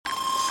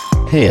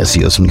Hey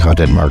SEOs and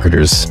content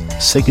marketers,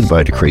 say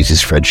goodbye to crazy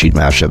spreadsheet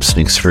mashups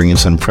and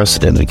experience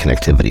unprecedented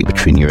connectivity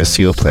between your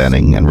SEO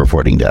planning and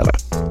reporting data.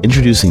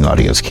 Introducing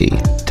Audience Key,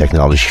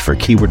 technology for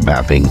keyword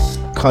mapping,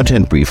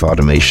 content brief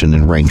automation,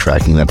 and rank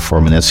tracking that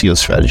form an SEO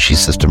strategy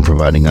system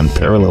providing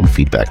unparalleled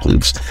feedback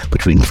loops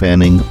between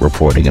planning,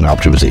 reporting, and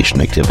optimization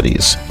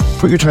activities.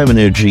 Put your time and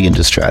energy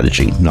into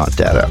strategy, not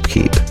data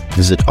upkeep.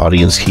 Visit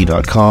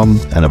audiencekey.com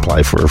and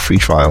apply for a free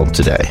trial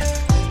today.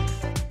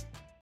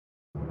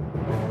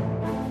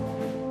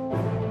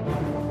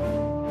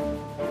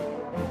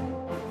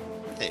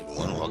 Hey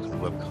everyone, welcome to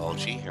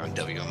Webcology here on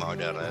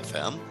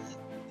WMR.fm.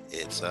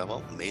 It's,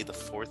 May the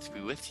 4th be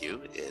with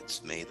you.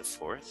 It's May the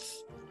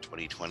 4th,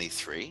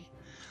 2023.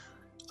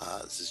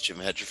 This is Jim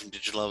Hedger from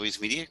Digital Always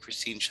Media,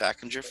 Christine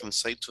Schackinger from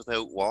Sites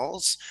Without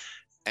Walls,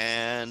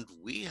 and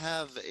we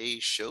have a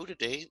show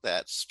today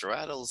that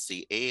straddles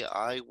the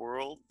AI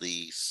world,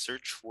 the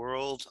search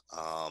world,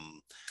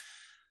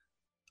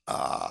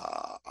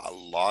 a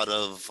lot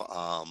of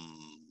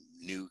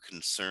new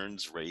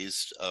concerns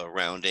raised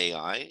around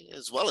AI,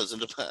 as well as a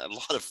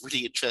lot of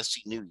really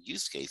interesting new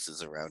use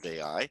cases around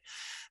AI,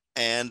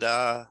 and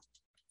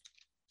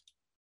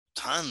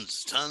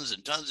tons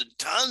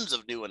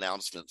of new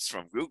announcements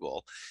from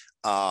Google.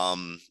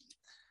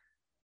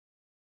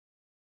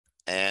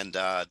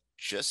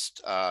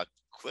 Just a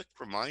quick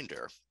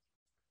reminder,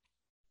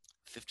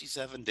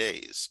 57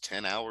 days,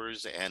 10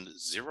 hours, and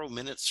 0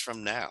 minutes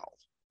from now,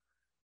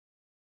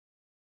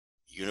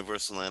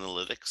 Universal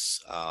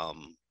Analytics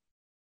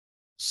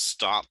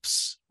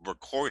stops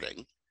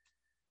recording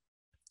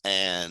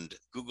and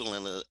Google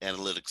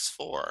Analytics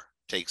 4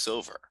 takes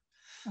over.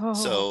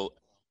 So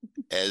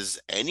as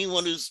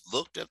anyone who's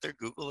looked at their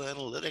Google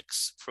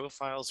Analytics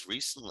profiles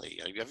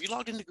recently, have you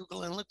logged into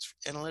Google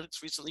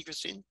Analytics recently,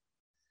 Christine?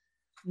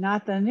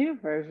 Not the new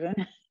version.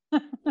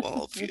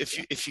 Well,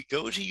 if you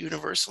go to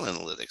Universal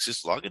Analytics,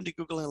 just log into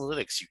Google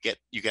Analytics,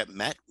 you get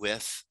met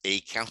with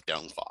a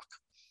countdown clock.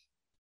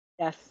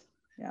 Yes.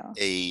 Yeah.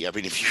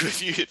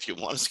 If you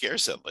want to scare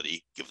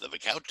somebody, give them a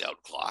countdown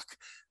clock,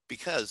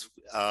 because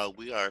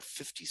we are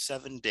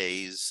 57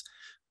 days,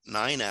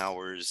 9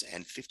 hours,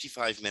 and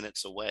 55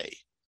 minutes away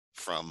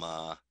from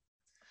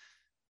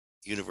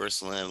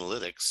Universal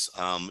Analytics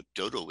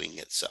dodoing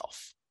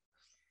itself.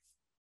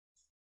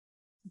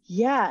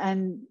 Yeah,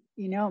 and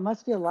it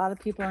must be a lot of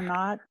people are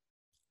not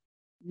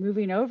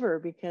moving over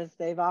because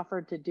they've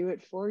offered to do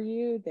it for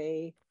you.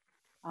 They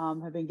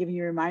have been giving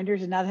you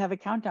reminders, and now they have a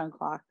countdown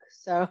clock.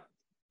 So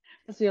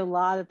must be a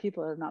lot of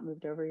people that have not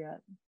moved over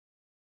yet.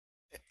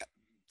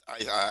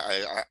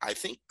 I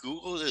think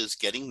Google is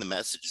getting the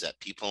message that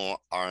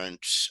people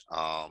aren't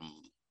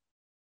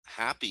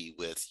happy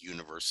with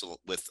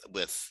with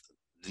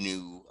the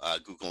new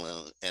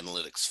Google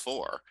Analytics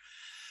 4.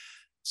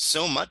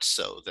 So much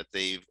so that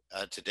they've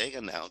today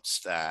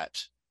announced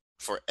that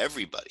for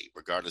everybody,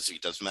 regardless,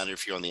 it doesn't matter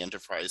if you're on the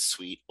enterprise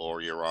suite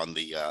or you're on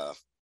the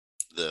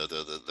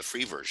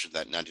free version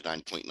that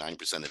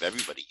 99.9% of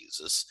everybody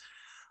uses,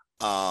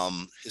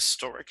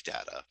 historic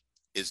data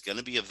is going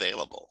to be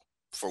available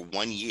for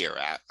 1 year.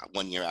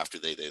 1 year after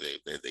they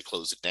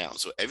close it down,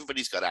 so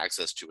everybody's got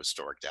access to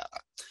historic data.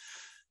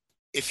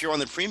 If you're on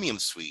the premium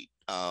suite,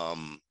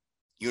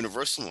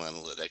 Universal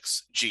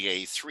Analytics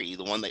GA3,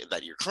 the one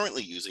that you're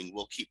currently using,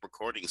 will keep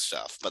recording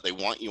stuff, but they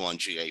want you on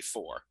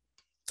GA4,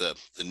 the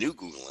new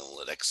Google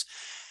Analytics.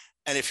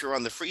 And if you're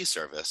on the free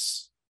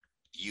service,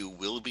 you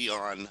will be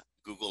on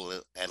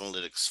Google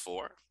Analytics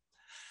 4.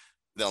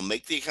 They'll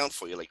make the account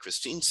for you, like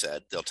Christine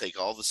said. They'll take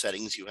all the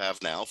settings you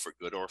have now, for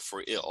good or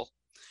for ill,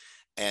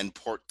 and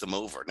port them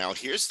over. Now,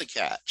 here's the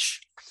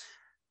catch.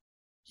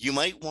 You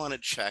might want to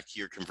check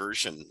your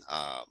conversion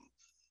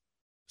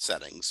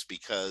settings,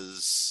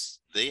 because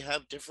they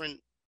have different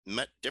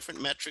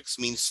metrics,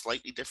 mean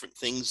slightly different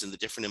things in the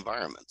different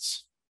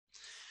environments.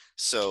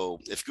 So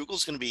if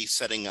Google's going to be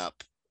setting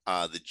up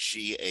the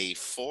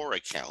GA4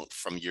 account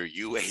from your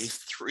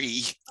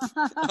UA3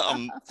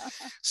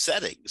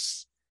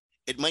 settings,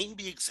 it mightn't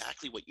be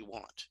exactly what you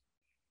want.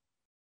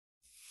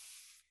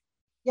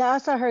 Yeah, I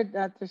also heard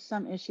that there's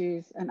some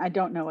issues, and I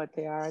don't know what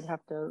they are. I'd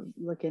have to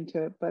look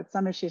into it, but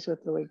some issues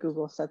with the way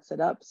Google sets it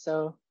up.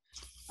 So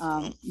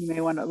you may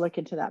want to look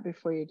into that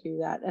before you do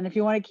that. And if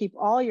you want to keep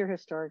all your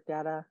historic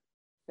data,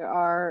 there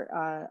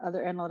are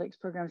other analytics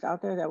programs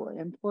out there that will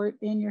import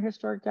in your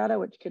historic data,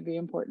 which could be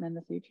important in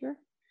the future.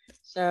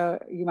 So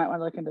you might want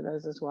to look into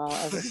those as well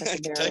as a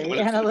secondary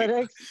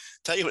analytics.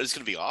 Tell you what, it's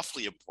going to be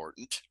awfully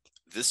important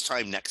this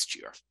time next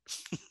year.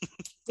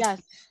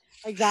 Yes,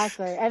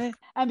 exactly. And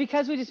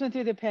because we just went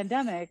through the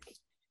pandemic,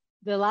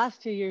 the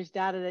last 2 years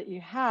data that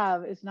you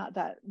have is not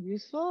that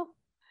useful.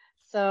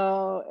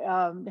 So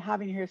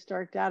having your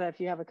historic data, if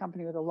you have a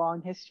company with a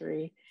long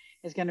history,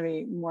 is going to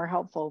be more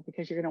helpful,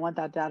 because you're going to want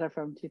that data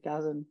from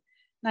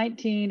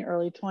 2019,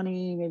 early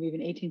 20, maybe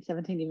even 18,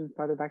 17, even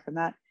farther back than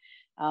that,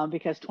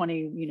 because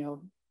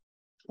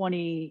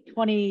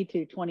 2020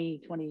 to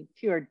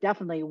 2022 are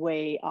definitely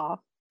way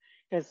off,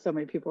 because so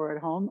many people are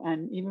at home,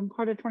 and even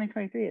part of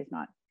 2023 is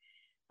not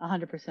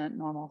 100%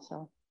 normal.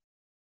 So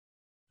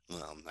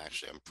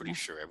Actually, I'm pretty Yeah.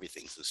 sure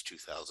everything since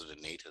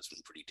 2008 has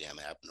been pretty damn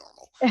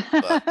abnormal.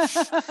 But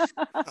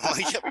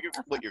I get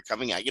what you're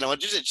coming at.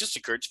 It just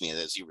occurred to me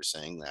as you were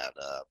saying that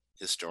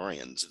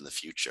historians in the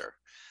future.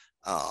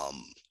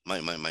 Um,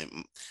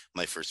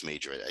 my first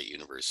major at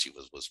university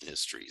was in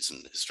histories,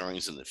 and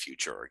historians in the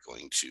future are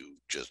going to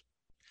just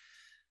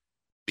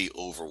be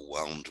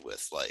overwhelmed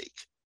with like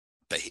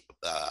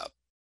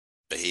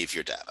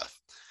behavior data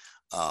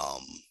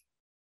um,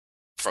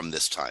 from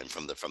this time,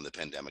 from the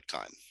pandemic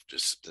time.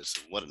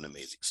 Just what an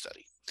amazing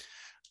study.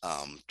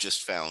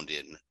 Just found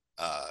in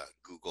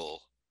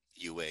Google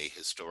UA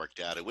historic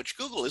data, which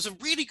Google is a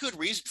really good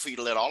reason for you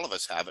to let all of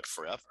us have it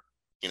forever.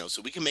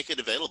 So we can make it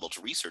available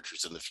to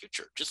researchers in the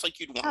future, just like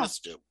you'd want Oh, us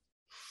to.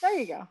 there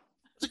you go.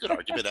 It's a good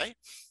argument, eh?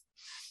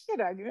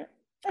 Good argument.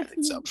 I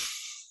think so.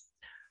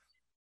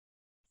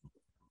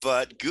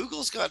 But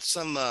Google's got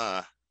some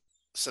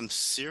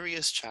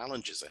serious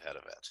challenges ahead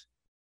of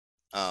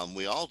it.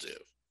 We all do.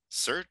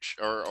 Search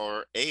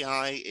or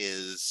AI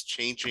is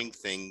changing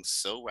things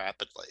so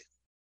rapidly,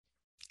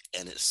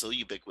 and it's so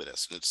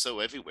ubiquitous and it's so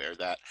everywhere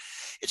that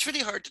it's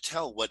really hard to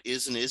tell what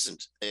is and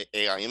isn't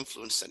AI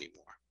influence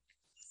anymore.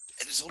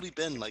 And it's only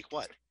been like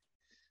what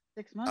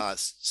 6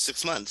 months.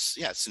 6 months,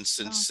 yeah,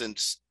 Oh.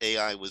 since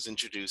AI was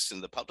introduced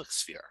in the public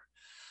sphere.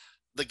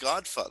 The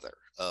godfather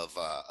of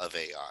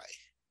AI,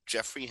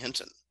 Jeffrey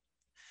Hinton.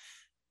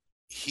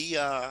 He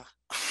I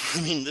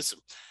mean, listen,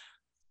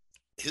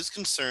 his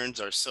concerns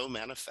are so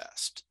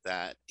manifest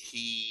that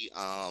he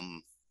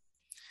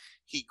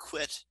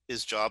quit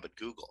his job at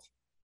Google,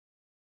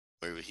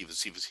 where he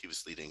was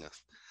leading a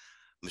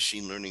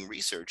machine learning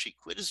research. He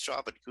quit his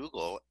job at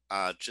Google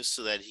just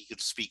so that he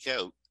could speak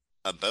out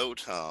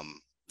about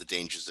the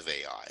dangers of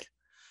AI.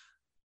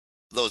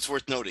 Though it's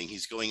worth noting,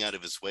 he's going out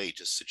of his way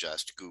to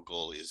suggest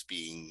Google is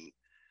being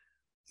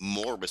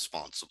more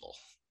responsible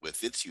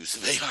with its use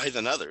of AI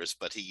than others.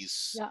 But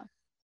Yeah.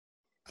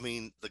 I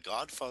mean, the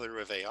godfather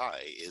of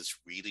AI is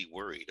really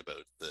worried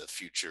about the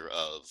future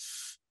of,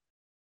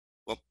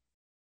 well,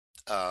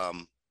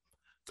 um,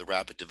 the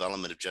rapid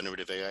development of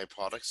generative AI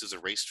products is a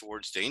race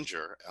towards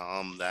danger.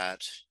 Well,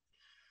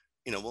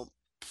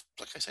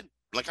 like I said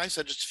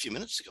just a few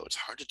minutes ago, it's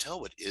hard to tell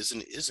what is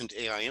and isn't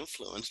AI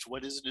influenced,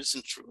 what is and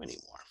isn't true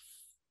anymore.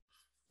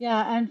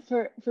 Yeah, and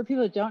for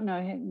people who don't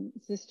know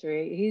his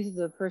history, he's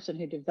the person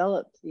who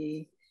developed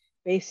the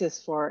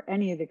basis for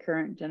any of the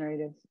current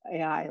generative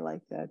AI,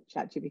 like the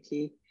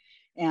ChatGPT.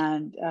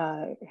 And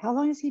how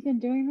long has he been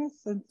doing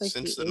this? Since like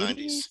Since the the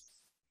 80s,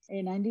 90s.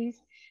 90s.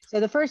 So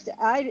the first,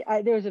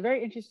 there was a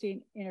very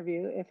interesting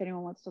interview, if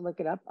anyone wants to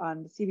look it up,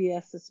 on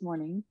CBS this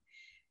morning,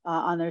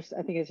 on their,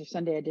 I think it's their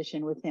Sunday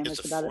edition with him. It's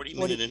a It's about a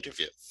 40-minute 40,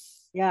 interview.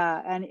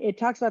 yeah, and it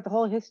talks about the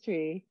whole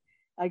history,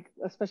 like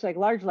especially like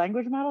large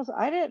language models.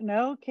 I didn't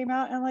know came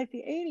out in like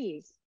the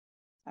 80s.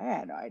 I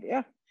had no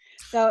idea.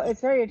 So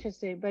it's very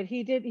interesting. But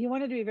he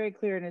wanted to be very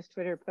clear in his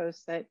Twitter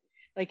post that,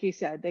 like you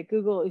said, that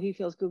he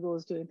feels Google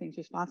is doing things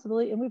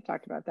responsibly, and we've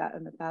talked about that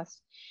in the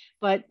past,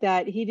 but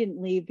that he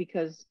didn't leave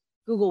because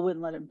Google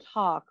wouldn't let him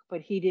talk,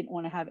 but he didn't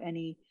want to have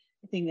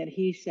anything that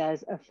he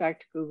says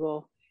affect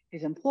Google,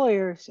 his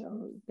employer.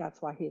 So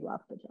that's why he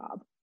left the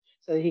job,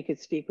 so that he could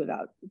speak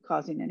without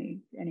causing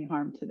any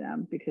harm to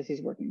them because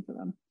he's working for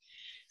them.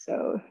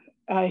 So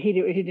he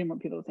didn't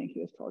want people to think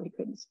he was told he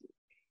couldn't speak.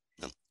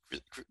 Yeah.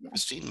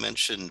 Christine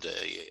mentioned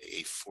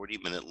a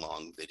 40-minute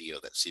long video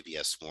that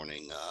CBS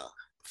Morning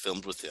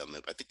filmed with him.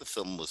 I think the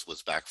film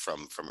was back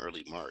from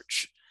early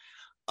March.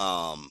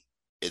 Um,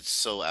 it's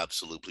so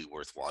absolutely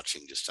worth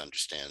watching just to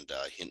understand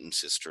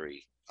Hinton's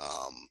history,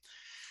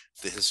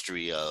 the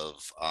history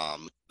of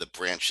the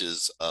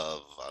branches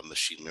of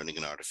machine learning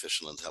and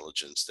artificial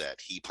intelligence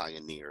that he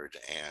pioneered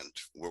and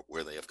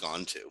where they have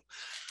gone to.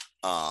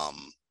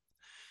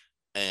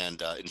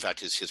 And in fact,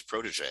 his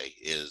protege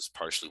is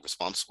partially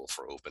responsible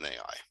for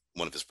OpenAI.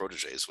 One of his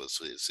proteges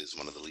is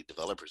one of the lead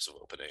developers of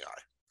OpenAI.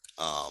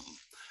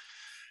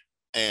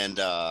 And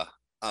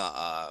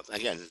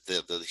again,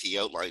 he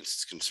outlines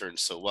his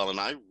concerns so well,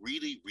 and I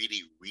really,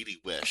 really, really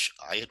wish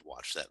I had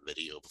watched that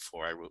video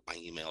before I wrote my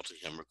email to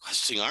him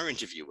requesting our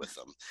interview with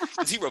him,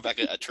 because he wrote back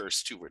a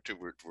terse two-word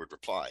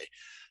reply,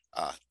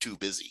 too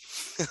busy.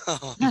 And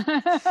He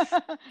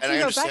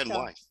I wrote back understand though.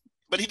 why.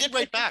 But he did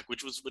write back,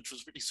 which was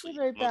really He sweet.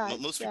 wrote back.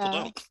 Most people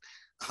Yeah. don't.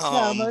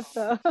 No, Um, most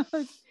so.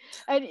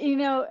 And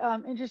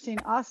interesting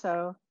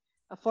also,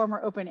 a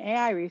former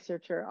OpenAI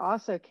researcher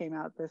also came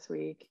out this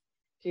week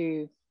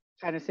to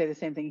kind of say the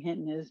same thing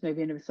Hinton is,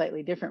 maybe in a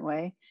slightly different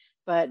way.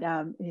 But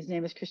his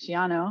name is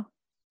Cristiano,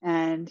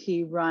 and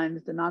he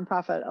runs the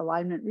nonprofit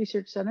Alignment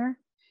Research Center,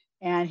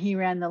 and he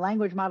ran the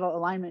language model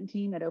alignment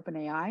team at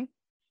OpenAI,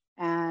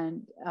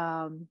 and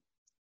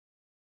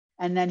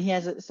then he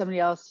has somebody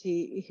else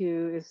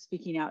who is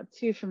speaking out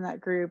too from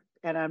that group,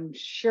 and I'm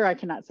sure I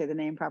cannot say the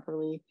name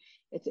properly.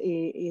 It's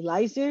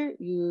Eliezer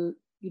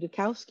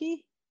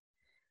Yudkowsky,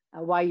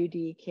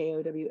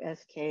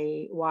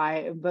 Yudkowsky,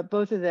 but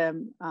both of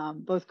them,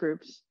 both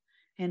groups,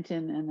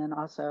 Hinton and then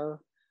also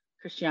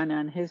Cristiano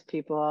and his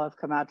people, have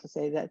come out to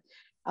say that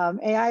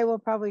AI will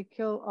probably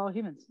kill all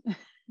humans.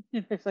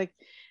 It's like,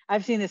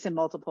 I've seen this in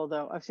multiple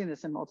though. I've seen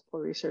this in multiple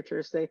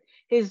researchers.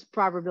 His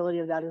probability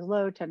of that is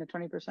low, 10 to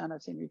 20%.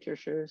 I've seen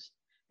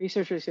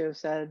researchers who have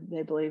said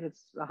they believe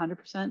it's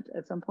 100%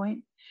 at some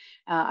point.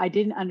 I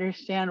didn't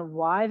understand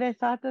why they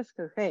thought this,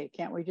 because hey,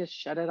 can't we just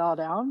shut it all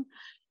down?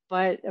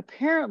 But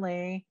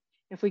apparently,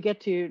 if we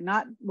get to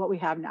not what we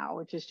have now,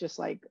 which is just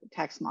like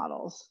text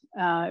models,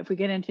 if we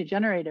get into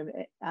generative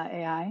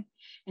AI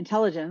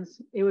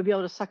intelligence, it would be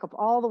able to suck up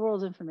all the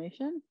world's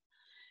information,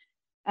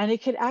 and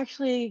it could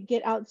actually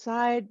get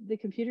outside the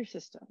computer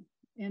system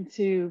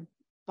into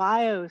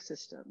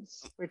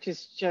biosystems, which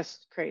is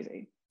just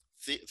crazy.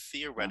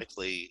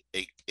 Theoretically,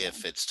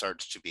 if it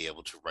starts to be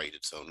able to write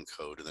its own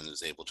code and then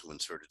is able to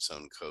insert its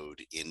own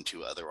code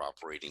into other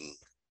operating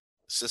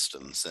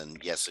systems, then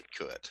yes, it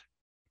could.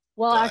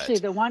 Well, But actually,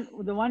 the one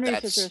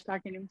researcher was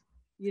talking to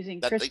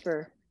using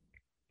CRISPR,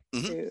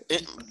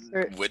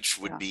 which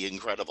would be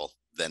incredible.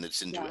 Then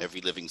it's into every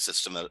living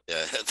system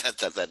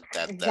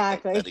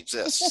exactly. that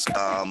exists.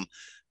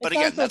 But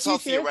again, that's all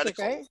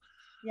theoretical. Right?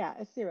 Yeah,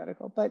 it's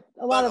theoretical, but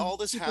all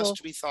this has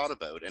to be thought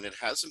about, and it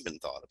hasn't been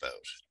thought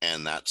about,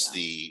 and that's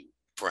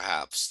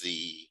perhaps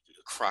the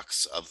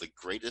crux of the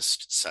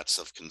greatest sets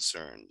of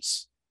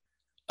concerns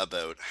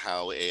about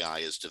how AI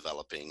is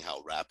developing,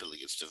 how rapidly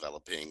it's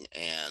developing,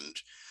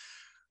 and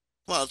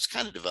well, it's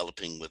kind of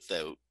developing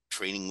without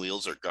training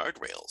wheels or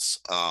guardrails.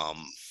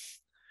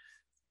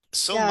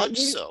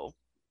 So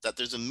that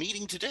there's a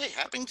meeting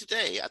happening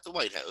today at the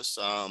White House.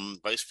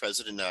 Vice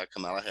President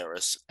Kamala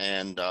Harris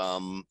and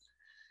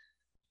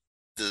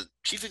the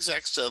chief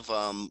execs of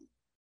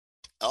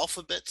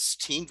Alphabet's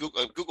team,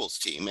 Google's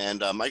team,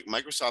 and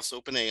Microsoft's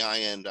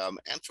OpenAI and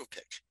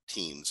Anthropic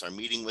teams are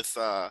meeting with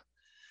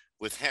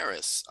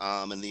Harris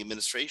and the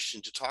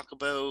administration to talk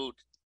about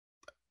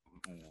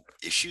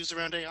issues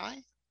around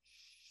AI.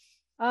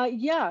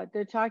 Yeah,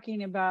 they're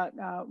talking about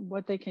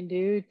what they can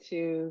do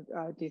to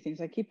do things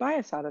like keep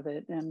bias out of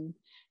it, and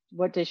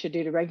what they should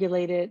do to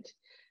regulate it,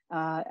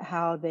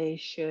 how they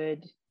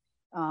should,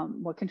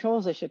 what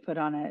controls they should put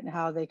on it, and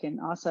how they can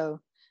also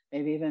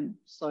maybe even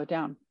slow it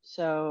down.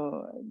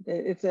 So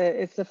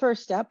it's the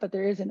first step, but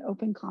there is an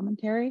open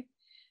commentary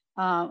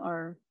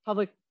or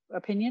public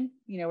opinion,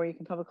 where you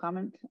can public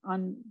comment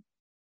on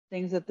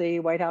things that the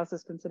White House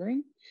is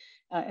considering.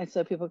 And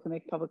so people can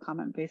make public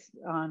comment based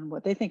on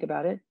what they think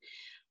about it.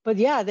 But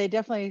yeah, they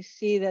definitely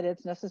see that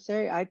it's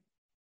necessary.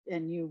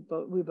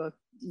 We both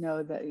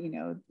know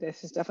that,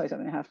 this is definitely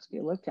something that has to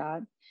be looked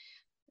at.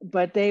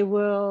 But they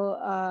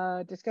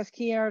will discuss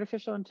key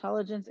artificial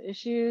intelligence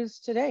issues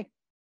today.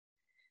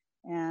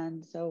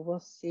 And so we'll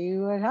see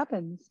what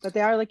happens. But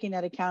they are looking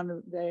at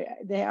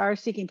they are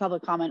seeking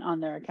public comment on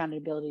their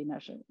accountability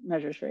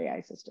measures for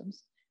AI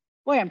systems.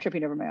 Boy, I'm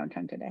tripping over my own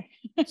tongue today.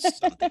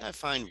 Something I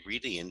find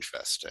really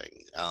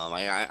interesting.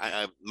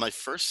 My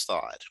first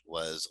thought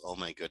was, oh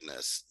my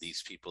goodness,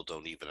 these people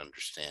don't even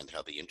understand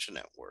how the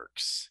internet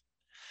works.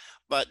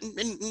 But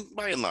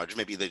by and large,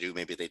 maybe they do,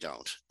 maybe they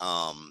don't.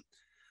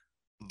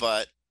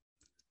 But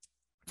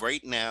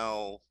right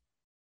now,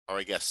 or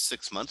I guess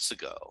 6 months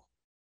ago,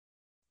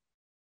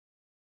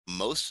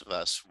 most of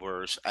us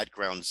were at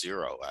ground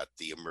zero at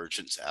the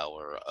emergence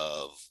hour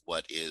of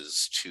what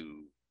is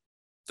to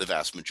the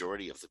vast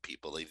majority of the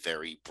people a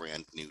very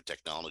brand new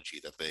technology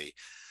that they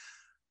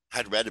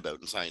had read about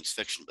in science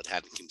fiction but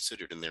hadn't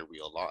considered in their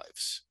real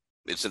lives.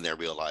 It's in their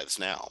real lives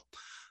now.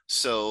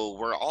 So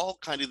we're all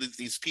kind of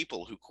these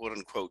people who, quote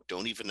unquote,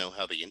 don't even know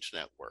how the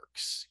internet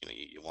works.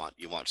 You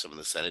want some of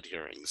the Senate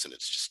hearings, and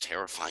it's just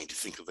terrifying to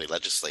think that they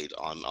legislate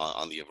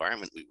on the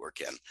environment we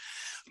work in.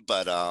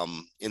 But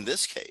in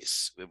this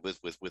case,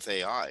 with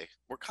AI,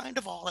 we're kind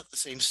of all at the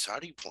same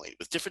starting point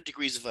with different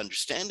degrees of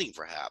understanding,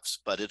 perhaps,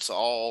 but it's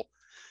all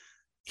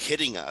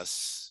hitting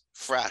us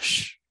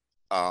fresh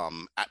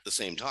at the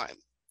same time.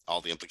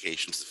 All the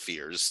implications, the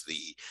fears,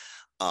 the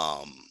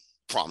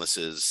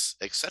promises,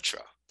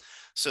 etc.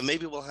 So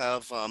maybe we'll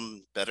have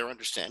better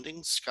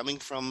understandings coming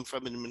from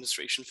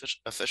administration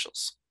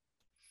officials.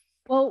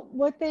 Well,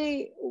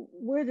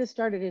 where this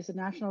started is the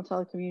National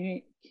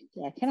Telecommunications,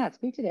 I cannot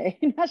speak today,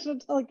 National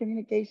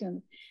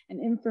Telecommunications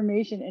and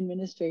Information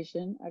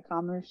Administration, a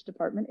Commerce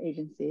Department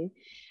agency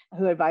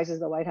who advises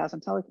the White House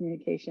on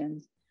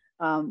telecommunications,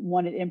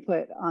 wanted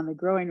input on the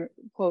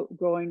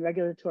growing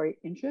regulatory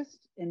interest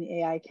in the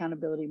AI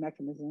accountability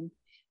mechanism.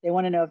 They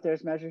want to know if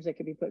there's measures that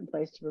could be put in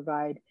place to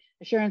provide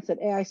assurance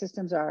that AI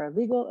systems are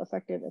legal,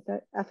 effective,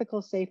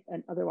 ethical, safe,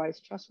 and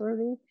otherwise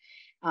trustworthy.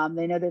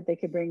 They know that they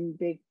could bring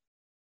big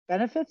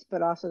benefits,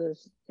 but also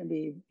there's going to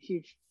be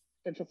huge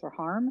potential for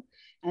harm.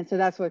 And so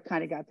that's what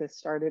kind of got this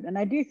started. And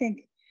I do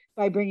think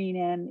by bringing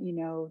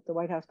in, the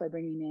White House, by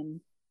bringing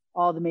in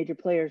all the major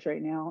players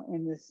right now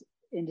in this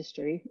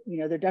industry,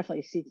 they're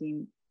definitely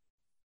seeking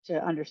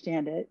to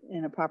understand it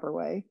in a proper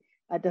way.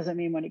 That doesn't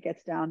mean when it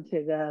gets down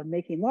to the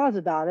making laws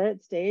about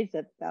it stage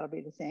that'll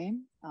be the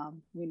same.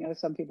 We know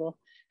some people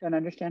don't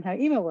understand how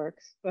email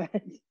works, but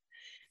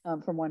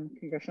from one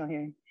congressional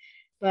hearing.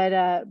 But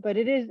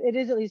it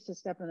is at least a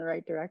step in the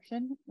right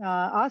direction.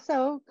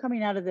 Also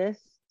coming out of this,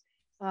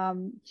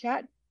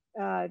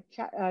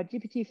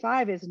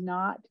 GPT-5 is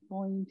not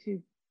going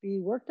to be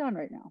worked on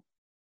right now.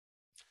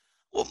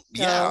 Well,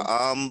 yeah.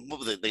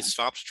 So They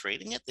stopped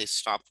trading it. They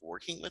stopped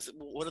working with it.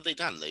 What have they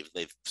done?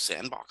 They've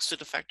sandboxed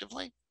it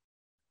effectively.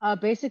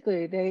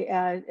 basically,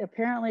 they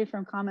apparently,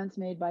 from comments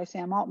made by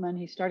Sam Altman,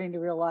 he's starting to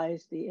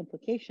realize the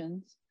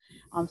implications.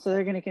 So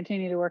they're going to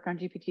continue to work on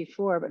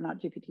GPT-4, but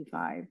not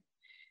GPT-5.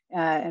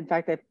 In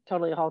fact, they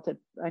totally halted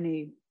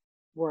any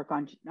work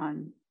on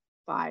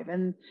 5.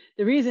 And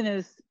the reason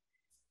is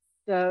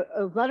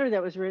a letter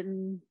that was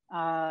written,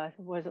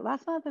 was it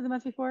last month or the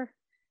month before,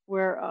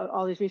 where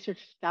all these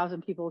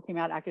 1,000 people came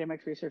out,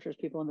 academics, researchers,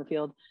 people in the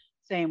field,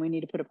 saying we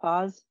need to put a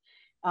pause.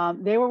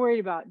 They were worried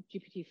about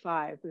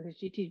GPT-5 because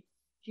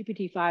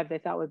GPT-5 they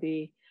thought would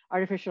be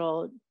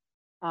artificial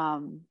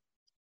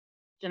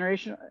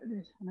generational.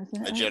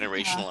 A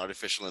generational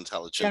artificial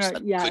intelligence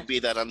that could be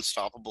that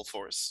unstoppable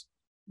force.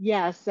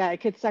 Yes,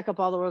 it could suck up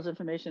all the world's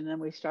information, and then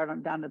we start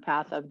on down the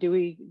path of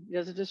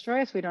does it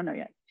destroy us? We don't know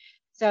yet.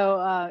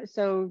 So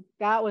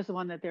that was the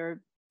one that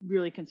they're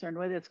really concerned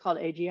with. It's called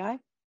AGI.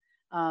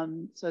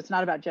 So it's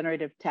not about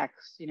generative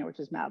text, which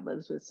is Mad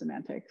Libs with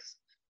semantics.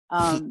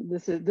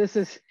 This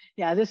is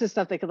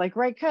stuff that could like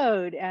write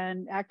code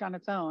and act on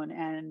its own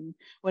and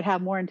would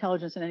have more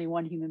intelligence than any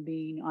one human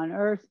being on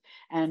Earth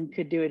and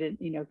could do it,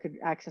 could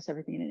access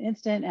everything in an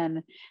instant,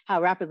 and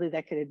how rapidly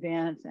that could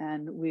advance,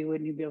 and we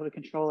wouldn't even be able to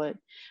control it.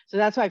 So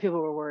that's why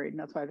people were worried, and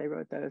that's why they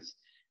wrote the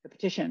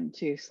petition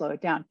to slow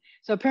it down.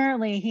 So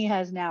apparently he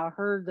has now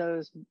heard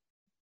those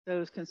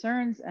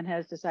concerns and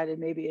has decided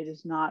maybe it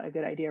is not a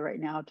good idea right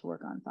now to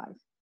work on 5.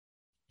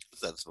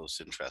 That's most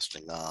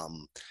interesting.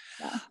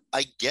 Yeah.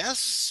 I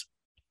guess,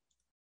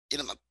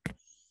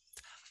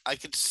 I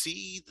could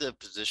see the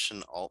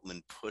position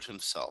Altman put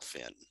himself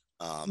in.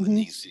 And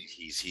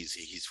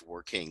he's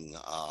working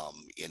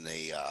in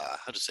a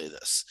how to say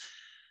this.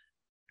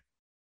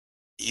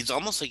 He's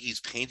almost like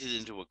he's painted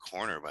into a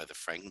corner by the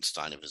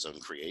Frankenstein of his own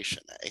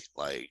creation, eh?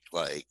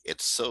 Like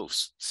it's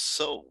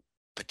so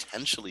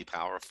potentially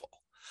powerful.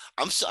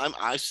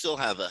 I still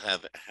have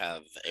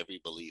every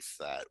belief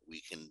that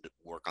we can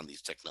work on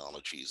these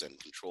technologies and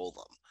control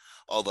them.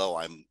 Although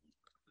I'm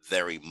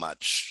very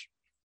much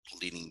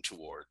leaning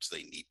towards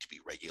they need to be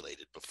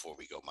regulated before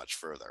we go much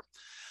further.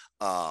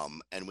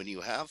 And when you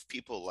have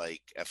people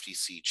like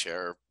FTC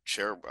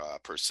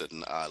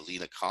chairperson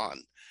Lena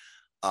Khan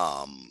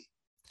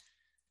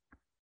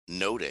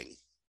noting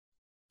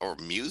or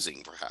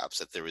musing perhaps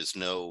that there is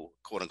no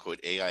quote unquote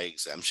AI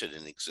exemption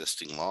in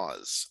existing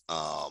laws,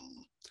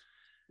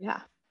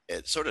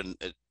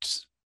 it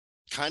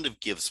kind of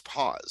gives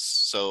pause.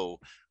 So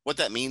what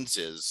that means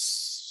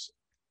is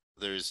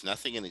there's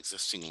nothing in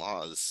existing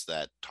laws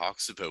that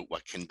talks about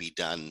what can be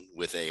done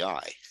with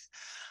AI.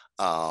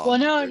 Well,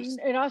 no,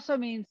 it also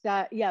means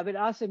that, but it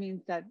also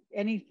means that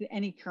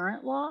any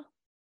current law,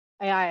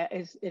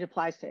 it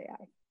applies to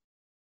AI.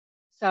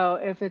 So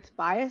if it's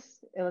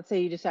biased, let's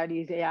say you decide to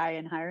use AI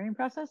in hiring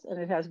process and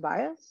it has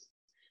bias,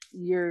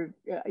 you're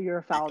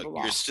afoul of the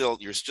law.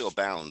 You're still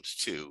bound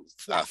to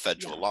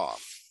federal law.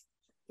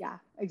 Yeah,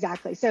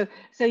 exactly. So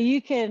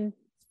you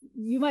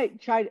might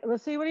try,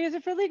 let's say you want to use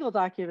it for legal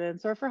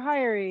documents or for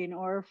hiring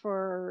or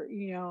for,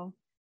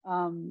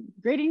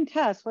 grading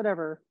tests,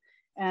 whatever.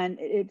 And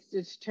it's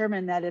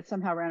determined that it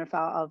somehow ran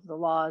afoul of the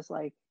laws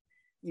like,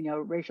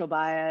 racial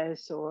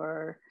bias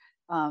or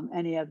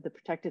any of the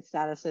protected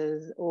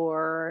statuses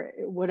or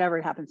whatever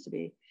it happens to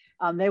be.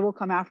 They will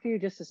come after you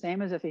just the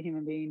same as if a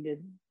human being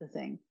did the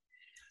thing.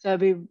 So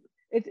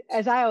it's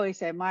as I always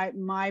say,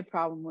 my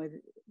problem with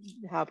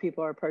how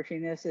people are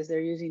approaching this is they're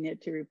using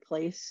it to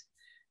replace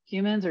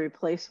humans or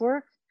replace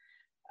work.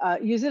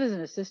 Use it as an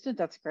assistant,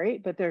 that's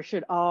great, but there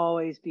should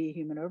always be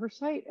human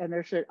oversight and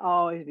there should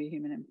always be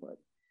human input,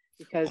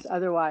 because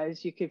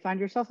otherwise you could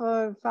find yourself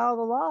a foul of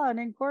the law and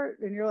in court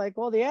and you're like,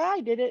 well, the AI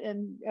did it,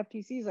 and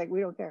FTC is like, we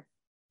don't care.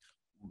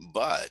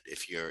 But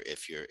if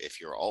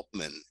you're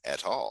Altman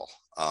et al.,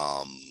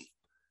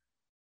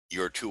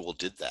 your tool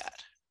did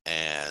that,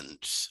 and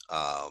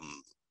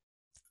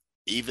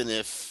even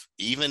if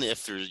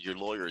your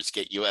lawyers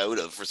get you out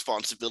of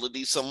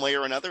responsibility some way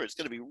or another, it's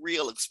going to be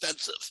real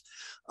expensive.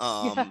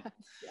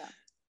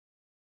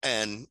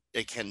 And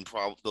it can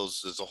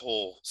there's a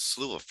whole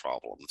slew of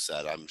problems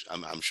that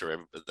I'm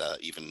sure that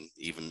even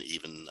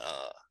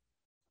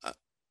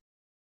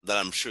that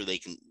I'm sure they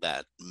can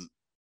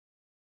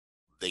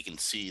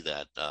see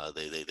that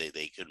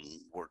they can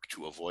work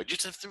to avoid.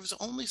 Just if there was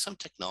only some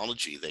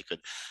technology they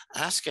could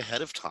ask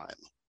ahead of time,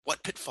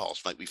 what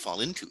pitfalls might we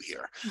fall into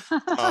here?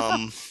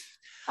 I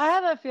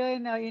have a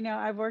feeling though,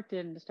 I've worked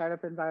in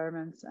startup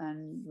environments,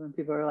 and when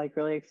people are like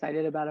really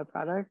excited about a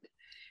product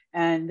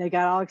and they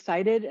got all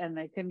excited and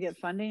they couldn't get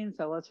funding,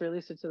 so let's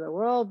release it to the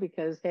world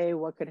because, hey,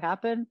 what could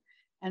happen?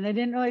 And they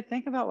didn't really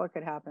think about what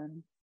could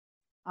happen.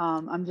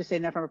 I'm just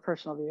saying that from a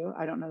personal view.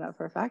 I don't know that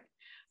for a fact,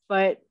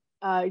 but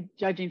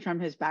judging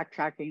from his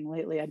backtracking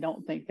lately, I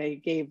don't think they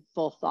gave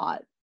full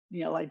thought,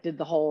 like did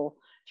the whole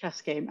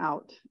chess game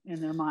out in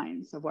their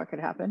minds of what could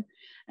happen.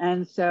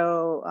 And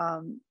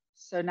so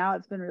So now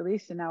it's been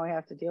released, and now we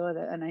have to deal with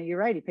it. And you're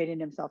right, he painted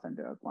himself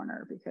into a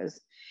corner because,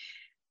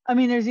 I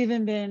mean, there's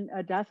even been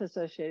a death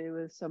associated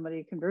with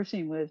somebody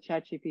conversing with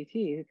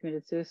ChatGPT who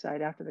committed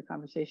suicide after the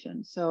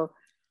conversation. So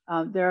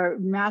there are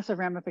massive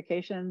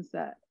ramifications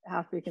that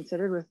have to be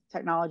considered with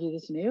technology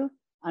this new,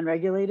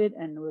 unregulated,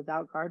 and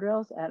without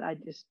guardrails. And I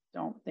just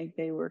don't think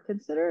they were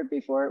considered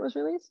before it was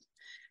released.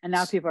 And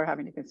now people are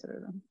having to consider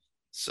them.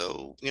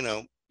 So,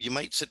 you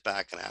might sit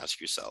back and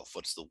ask yourself,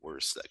 what's the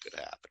worst that could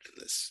happen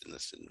in this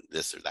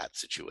or that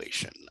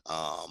situation?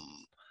 How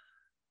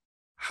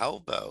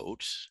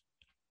about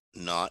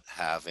not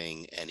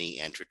having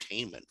any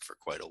entertainment for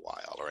quite a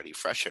while, or any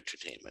fresh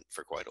entertainment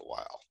for quite a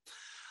while?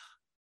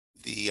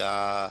 The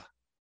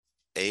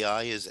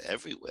AI is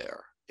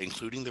everywhere,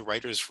 including the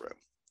writer's room,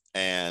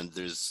 and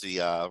there's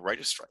the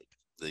writer's strike.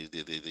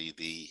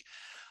 The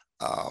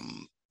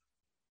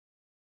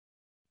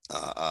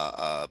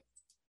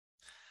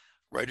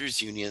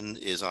writers union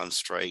is on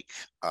strike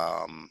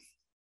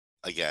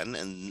again,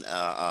 and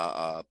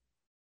I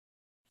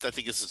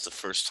think this is the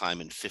first time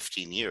in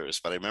 15 years,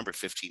 but I remember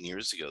 15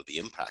 years ago, the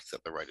impact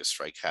that the writer's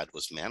strike had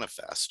was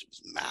manifest. It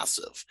was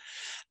massive.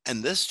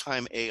 And this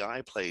time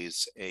AI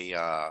plays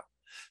a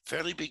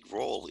fairly big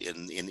role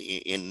in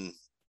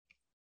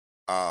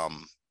a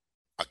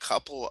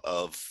couple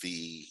of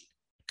the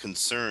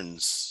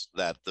concerns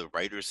that the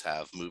writers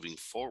have moving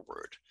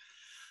forward.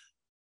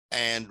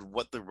 And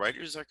what the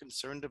writers are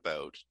concerned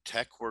about,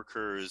 tech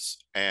workers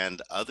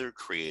and other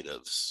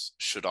creatives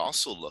should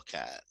also look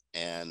at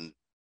and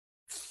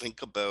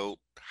think about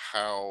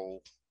how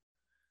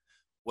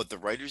what the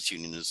writers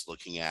union is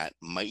looking at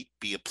might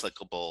be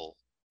applicable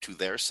to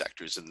their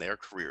sectors and their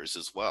careers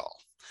as well.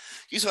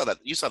 You saw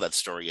that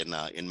story in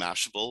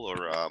Mashable,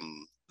 or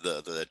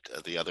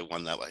the other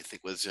one that I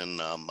think was in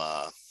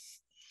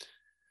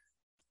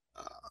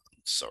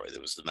sorry, there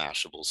was the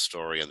Mashable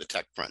story and the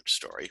TechCrunch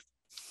story.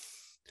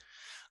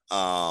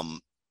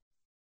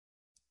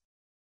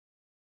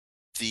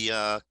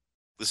 The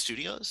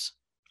studios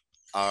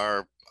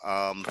are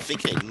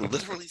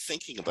literally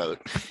thinking about.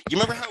 You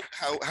remember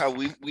how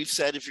we've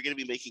said, if you're going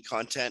to be making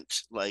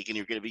content and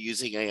you're going to be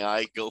using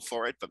AI, go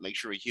for it, but make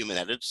sure a human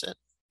edits it.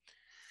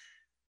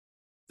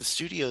 The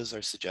studios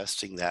are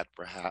suggesting that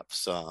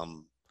perhaps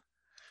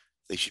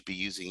they should be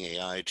using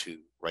AI to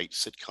write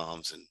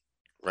sitcoms and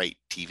write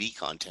TV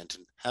content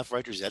and have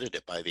writers edit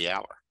it by the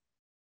hour.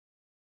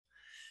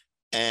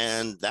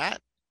 And that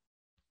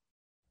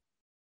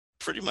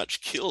pretty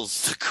much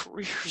kills the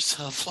careers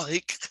of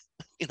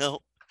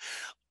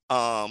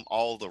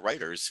all the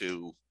writers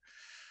who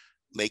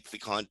make the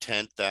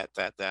content that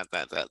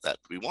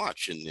we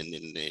watch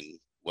in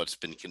what's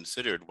been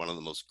considered one of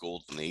the most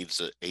golden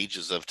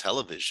ages of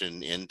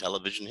television in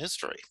television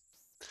history.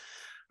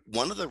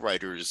 One of the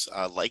writers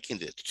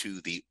likened it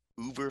to the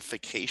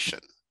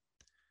Uberification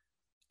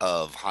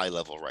of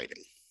high-level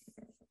writing.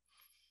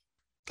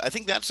 I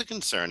think that's a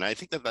concern. I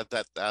think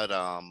that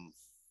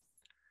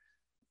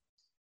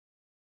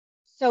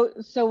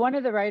So one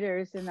of the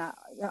writers in that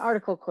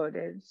article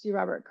quoted, C.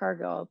 Robert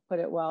Cargill, put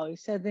it well. He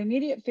said, the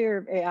immediate fear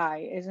of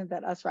AI isn't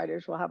that us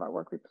writers will have our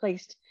work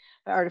replaced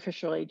by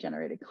artificially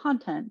generated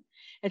content.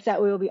 It's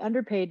that we will be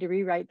underpaid to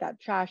rewrite that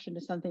trash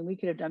into something we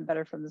could have done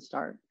better from the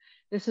start.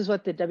 This is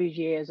what the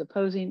WGA is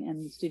opposing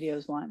and the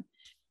studios want.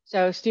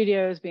 So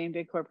studios, being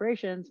big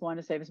corporations, want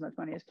to save as much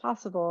money as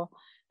possible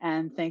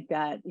and think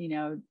that,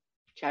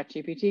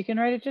 ChatGPT can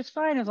write it just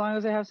fine as long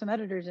as they have some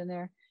editors in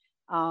there.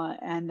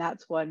 And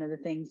that's one of the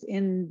things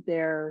in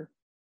their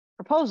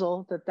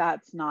proposal,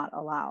 that's not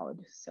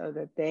allowed. So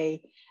that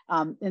they,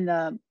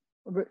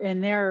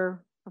 in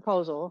their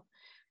proposal,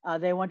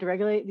 they want to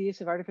regulate the use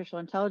of artificial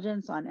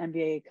intelligence on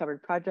MBA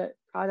covered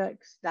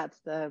products. That's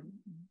the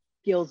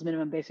Guild's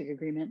minimum basic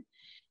agreement.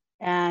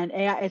 And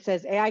AI, it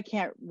says AI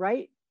can't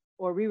write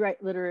or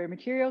rewrite literary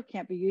material,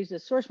 can't be used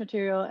as source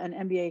material, and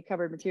MBA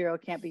covered material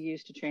can't be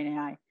used to train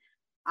AI.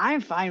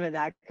 I'm fine with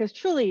that, because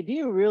truly, do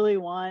you really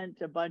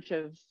want a bunch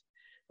of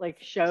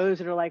shows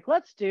that are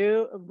let's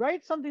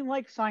write something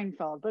like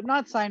Seinfeld, but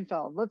not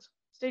Seinfeld. Let's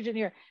stage it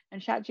here. And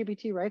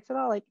ChatGPT writes it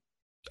all.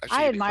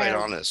 Actually, to be quite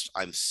honest,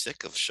 I'm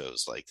sick of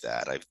shows like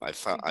that. I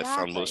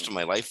found most of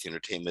my life the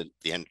entertainment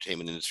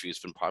industry has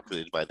been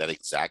populated by that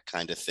exact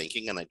kind of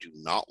thinking, and I do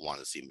not want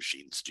to see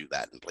machines do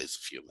that in place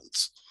of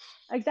humans.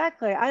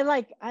 Exactly. I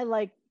like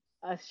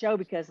a show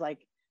because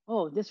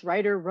oh, this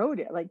writer wrote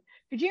it.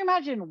 Could you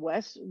imagine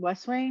West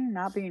Wing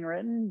not being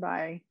written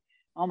by,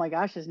 oh my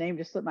gosh, his name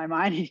just slipped my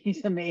mind, and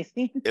he's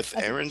amazing. If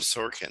Aaron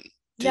Sorkin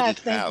didn't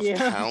have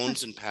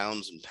pounds and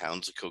pounds and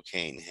pounds of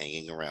cocaine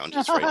hanging around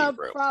his writing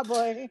room,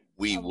 probably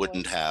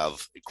wouldn't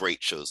have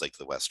great shows like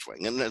The West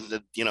Wing.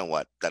 And you know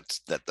what? That's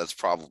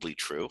probably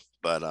true.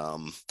 But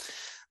the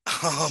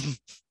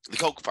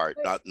coke part,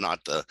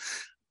 not the.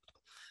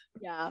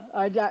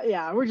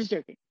 Yeah, we're just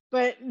joking.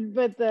 But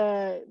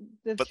the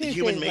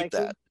human made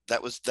that.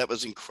 That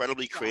was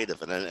incredibly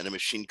creative, and a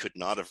machine could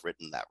not have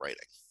written that writing.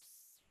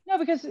 No,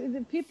 because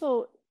the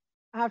people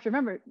have to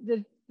remember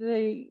the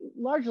the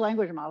large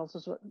language models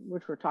is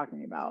which we're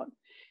talking about.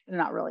 They're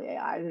not really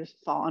AI; they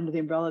just fall under the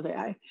umbrella of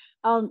AI.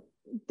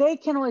 They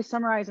can only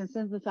summarize and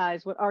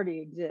synthesize what already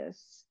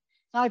exists.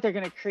 It's not like they're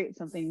going to create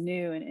something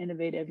new and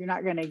innovative. You're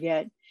not going to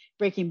get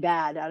Breaking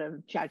Bad out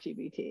of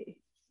ChatGPT,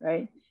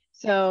 right?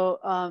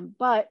 So,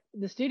 but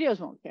the studios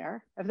won't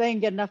care if they can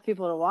get enough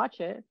people to watch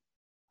it.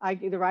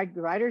 The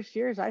writers'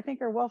 fears, I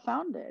think, are well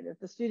founded. If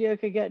the studio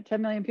could get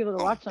 10 million people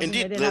to watch something,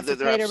 indeed, they didn't have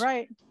to pay to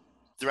write.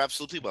 They're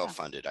absolutely well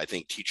funded. I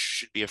think teachers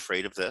should be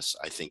afraid of this.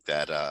 I think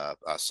that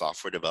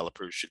software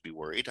developers should be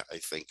worried. I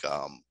think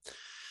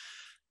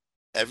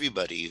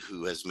everybody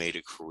who has made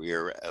a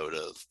career out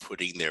of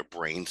putting their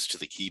brains to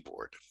the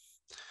keyboard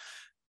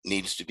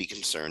needs to be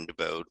concerned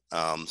about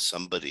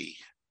somebody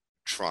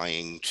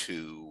trying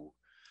to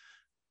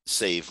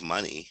save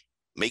money,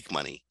 make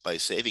money by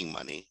saving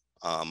money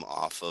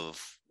off of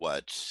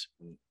what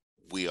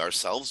we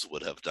ourselves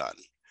would have done.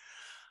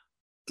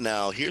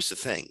 Now, here's the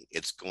thing,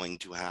 it's going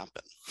to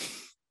happen.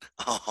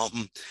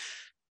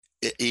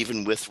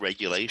 Even with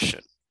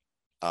regulation,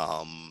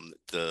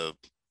 the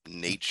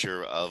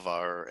nature of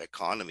our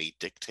economy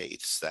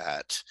dictates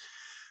that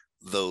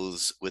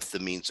those with the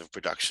means of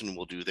production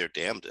will do their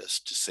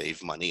damnedest to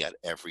save money at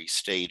every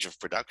stage of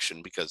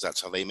production, because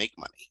that's how they make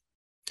money.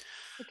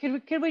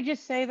 Could we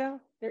just say, though,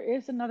 there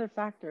is another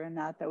factor in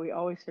that we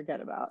always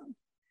forget about.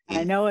 And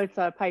I know it's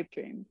a pipe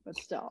dream, but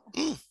still.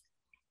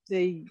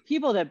 The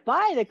people that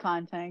buy the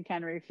content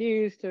can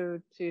refuse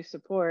to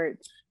support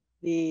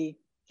the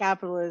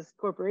capitalist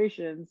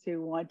corporations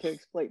who want to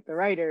exploit the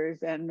writers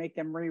and make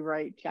them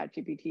rewrite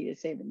ChatGPT to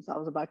save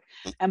themselves a buck.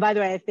 And by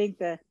the way, I think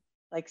the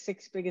like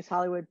 6 biggest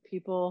Hollywood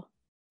people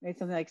made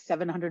something like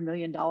 $700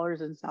 million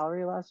in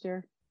salary last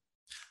year.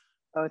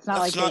 So it's not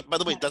that's like not, by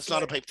the way, that's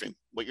not a pipe dream.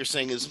 What you're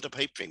saying isn't a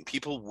pipe dream.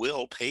 People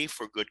will pay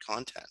for good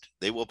content.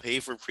 They will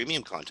pay for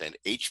premium content.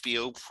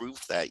 HBO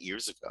proved that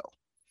years ago.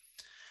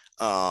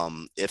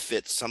 If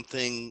it's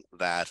something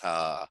that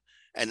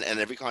and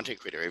every content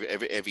creator,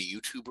 every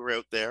YouTuber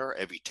out there,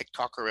 every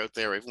TikToker out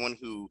there, everyone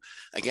who,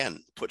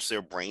 again, puts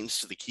their brains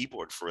to the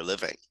keyboard for a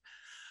living,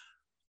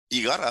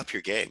 you got to up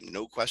your game,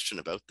 no question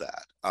about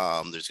that.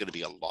 There's going to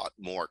be a lot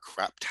more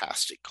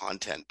craptastic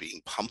content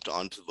being pumped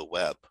onto the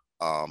web.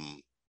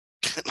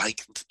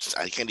 Like,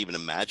 I can't even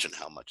imagine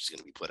how much is going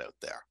to be put out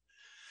there.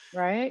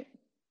 Right.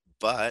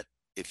 But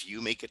if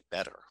you make it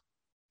better,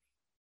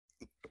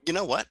 you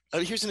know what?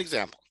 Here's an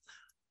example.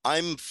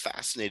 I'm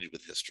fascinated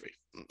with history.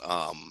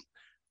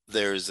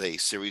 There's a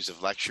series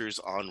of lectures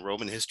on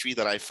Roman history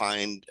that I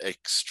find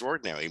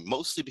extraordinary,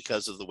 mostly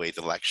because of the way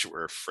the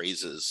lecturer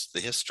phrases the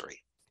history.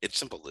 It's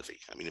simple, Livy.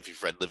 I mean, if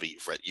you've read Livy,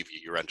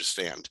 you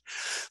understand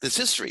this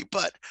history.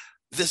 But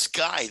this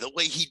guy, the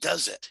way he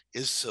does it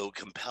is so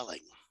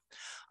compelling.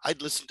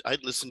 I'd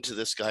listen to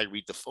this guy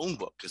read the phone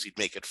book because he'd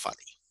make it funny,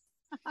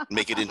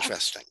 make it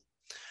interesting.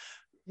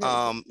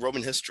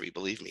 Roman history,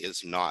 believe me,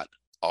 is not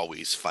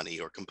always funny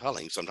or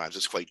compelling. Sometimes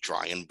it's quite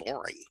dry and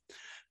boring.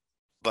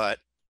 But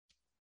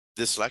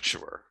this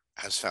lecturer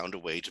has found a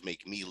way to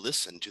make me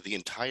listen to the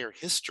entire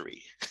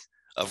history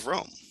of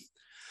Rome.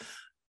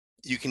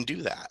 You can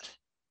do that,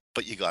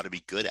 but you got to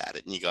be good at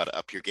it, and you got to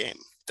up your game.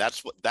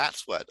 That's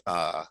what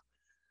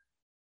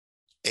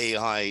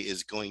AI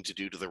is going to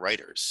do to the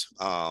writers.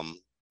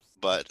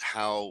 But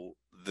how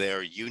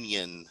their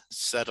union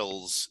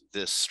settles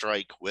this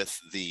strike with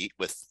the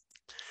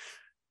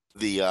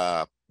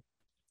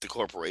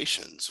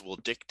corporations will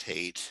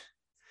dictate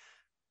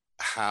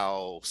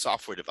how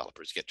software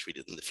developers get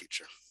treated in the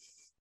future,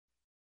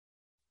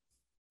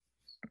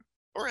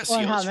 or SEOs,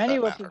 well, how many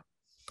will?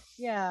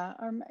 Yeah,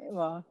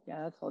 well,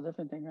 yeah, that's a whole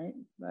different thing, right?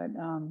 But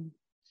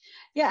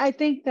yeah, I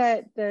think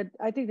that the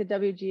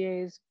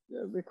WGA's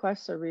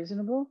requests are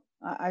reasonable.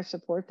 I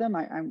support them.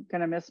 I'm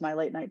gonna miss my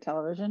late night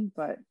television,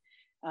 but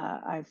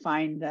I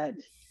find that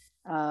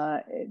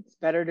it's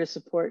better to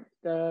support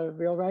the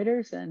real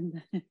writers and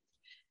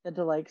than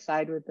to like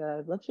side with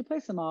let's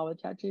replace them all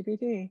with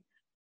ChatGPT.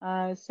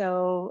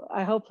 So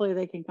hopefully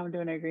they can come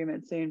to an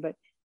agreement soon. But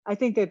I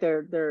think that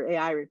their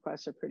AI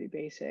requests are pretty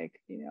basic.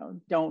 You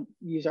know, don't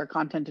use our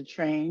content to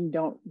train.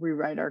 Don't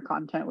rewrite our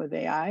content with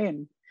AI,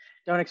 and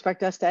don't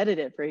expect us to edit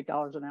it for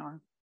 $8 an hour.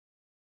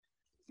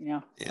 You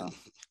know. So.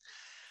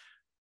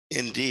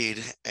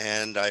 Indeed,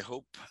 and I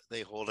hope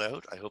they hold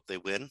out. I hope they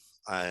win.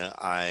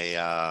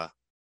 I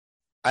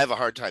have a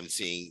hard time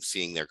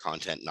seeing their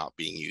content not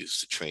being used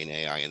to train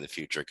AI in the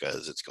future,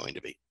 because it's going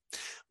to be.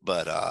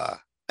 But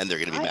and they're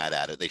going to be mad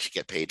at it. They should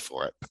get paid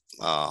for it.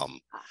 I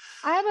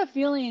have a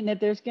feeling that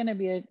there's going to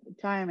be a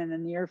time in the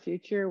near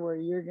future where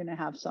you're going to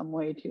have some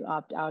way to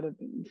opt out of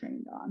being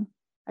trained on.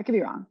 I could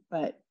be wrong,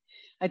 but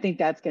I think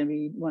that's going to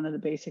be one of the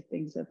basic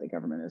things that the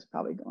government is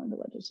probably going to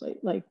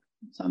legislate, like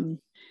some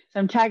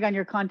tag on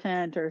your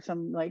content, or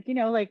some, like, you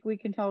know, like we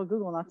can tell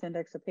Google not to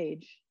index a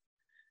page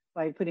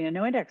by putting a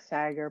no index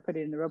tag or put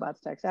it in the robots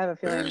text. I have a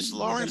feeling. Where's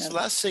Lawrence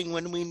Lessing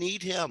when we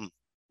need him?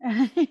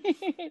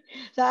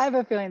 So I have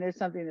a feeling there's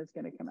something that's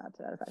going to come out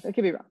to that effect. I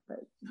could be wrong, but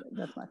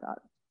that's my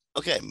thought.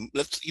 Okay,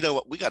 you know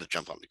what? We got to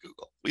jump onto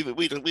Google.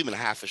 We've been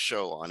half a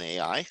show on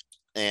AI.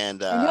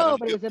 And I I know, mean,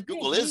 but it was a big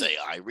Google is leap.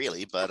 AI,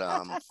 really, but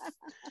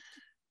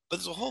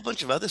there's a whole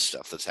bunch of other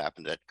stuff that's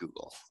happened at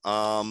Google.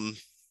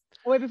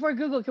 Wait, before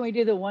Google, can we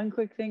do the one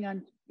quick thing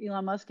on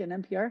Elon Musk and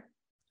NPR?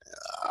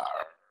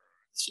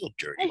 It's so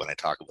dirty when I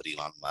talk about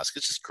Elon Musk.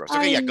 It's just gross. Okay,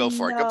 I yeah, go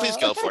for it. Go, please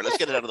know. go for it. Let's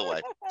get it out of the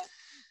way.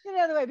 Get it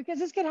out of the way, because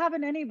this could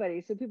happen to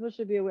anybody. So people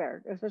should be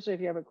aware, especially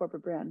if you have a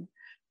corporate brand.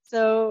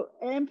 So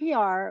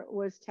NPR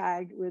was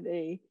tagged with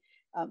a,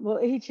 well,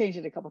 he changed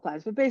it a couple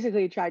times, but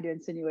basically he tried to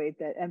insinuate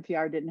that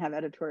NPR didn't have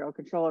editorial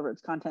control over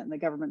its content and the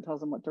government tells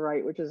them what to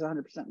write, which is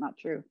 100% not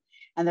true.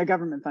 And their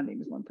government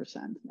funding is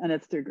 1%, and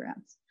it's through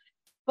grants.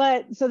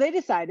 But so they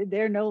decided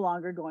they're no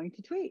longer going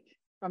to tweet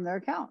from their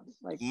accounts.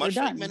 Like, Much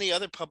they're like done. many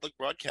other public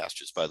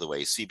broadcasters, by the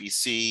way,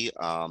 CBC,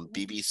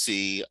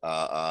 BBC,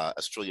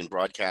 Australian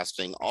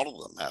Broadcasting, all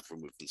of them have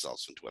removed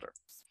themselves from Twitter.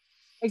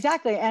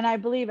 Exactly. And I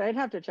believe, I'd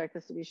have to check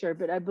this to be sure,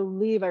 but I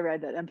believe I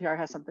read that NPR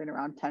has something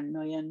around 10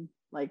 million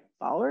like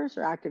followers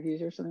or active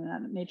users, something of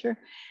that nature.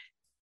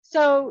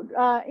 So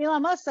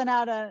Elon Musk sent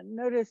out a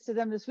notice to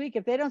them this week.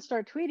 If they don't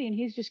start tweeting,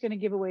 he's just going to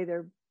give away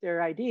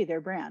their ID,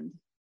 their brand.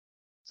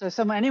 So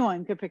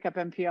anyone could pick up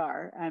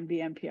NPR and be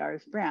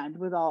NPR's brand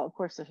with all, of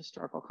course, the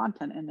historical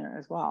content in there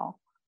as well.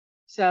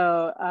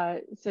 So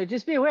so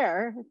just be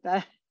aware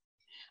that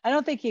I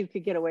don't think he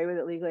could get away with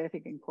it legally. I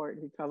think in court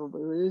he'd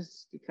probably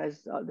lose,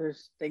 because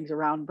there's things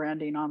around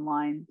branding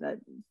online that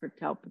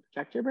help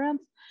protect your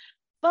brands.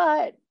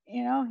 But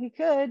he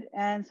could,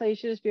 and so you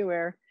should just be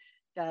aware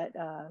that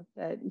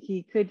that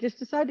he could just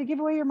decide to give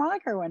away your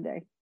moniker one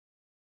day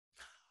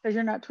because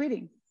you're not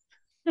tweeting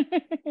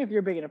if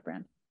you're a big enough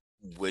brand.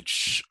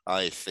 Which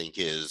I think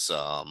is,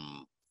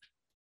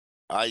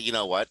 you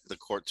know what, the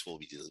courts will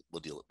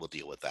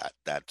deal with that.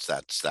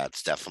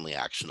 That's definitely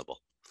actionable.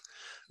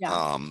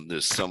 Yeah.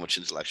 There's so much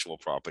intellectual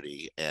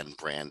property and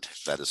brand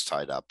that is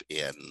tied up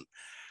in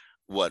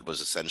what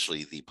was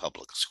essentially the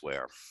public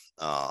square.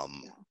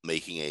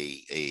 Making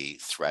a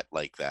threat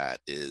like that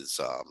is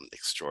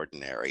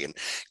extraordinary. And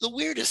the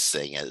weirdest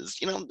thing is,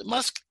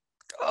 Musk.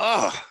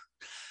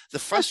 The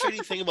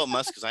frustrating thing about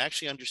Musk is I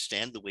actually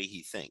understand the way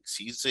he thinks.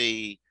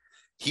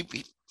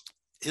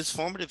 His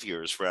formative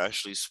years were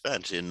actually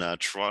spent in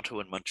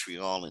Toronto and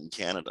Montreal in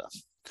Canada.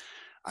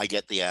 I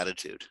get the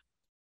attitude.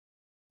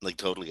 Like,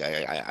 totally,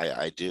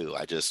 I do.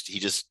 He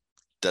just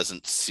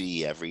doesn't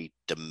see every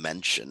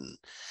dimension,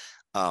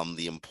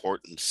 the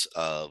importance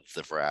of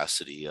the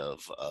veracity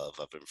of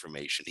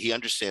information. He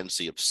understands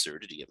the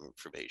absurdity of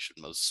information,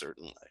 most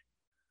certainly.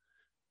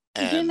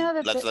 Did you know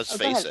And that? let's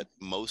Go face ahead. it,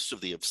 most of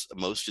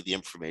the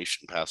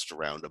information passed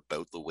around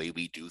about the way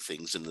we do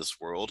things in this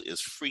world is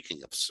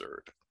freaking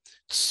absurd.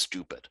 It's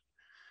stupid.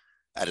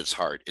 At its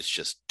heart, it's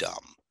just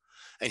dumb.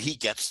 And he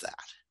gets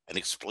that and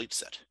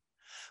exploits it.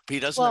 But he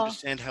doesn't Well,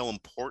 understand how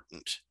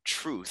important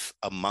truth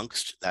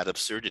amongst that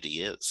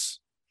absurdity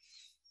is.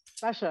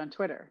 especially on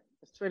Twitter,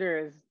 because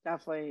Twitter is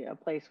definitely a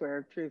place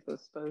where truth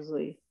was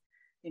supposedly,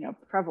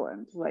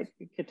 prevalent. Like,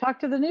 you could talk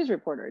to the news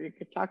reporter, you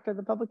could talk to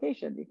the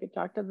publication, you could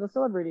talk to the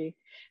celebrity,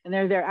 and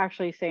they're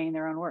actually saying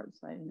their own words.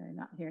 Like, they're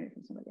not hearing it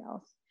from somebody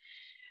else.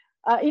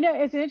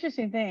 It's an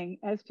interesting thing.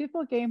 As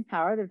people gain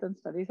power, they've done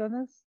studies on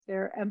this.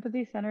 Their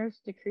empathy centers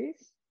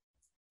decrease.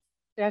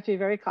 You have to be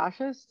very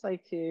cautious,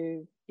 like,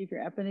 to keep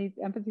your empathy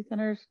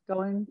centers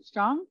going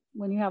strong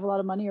when you have a lot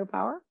of money or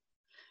power.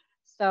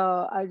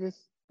 So I just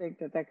think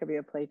that could be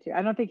a play too.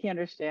 I don't think he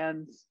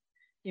understands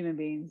human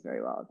beings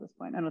very well at this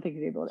point. I don't think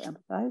he's able to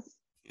empathize.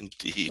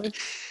 Indeed.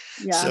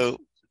 Yeah. So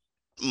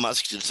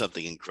Musk did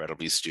something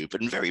incredibly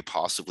stupid and very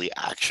possibly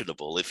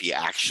actionable if he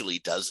actually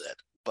does it.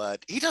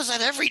 But he does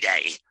that every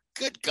day.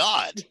 Good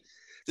God.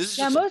 This is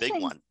just a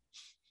big one.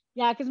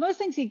 Yeah, because most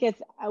things he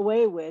gets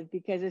away with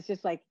because it's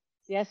just like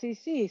the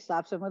SEC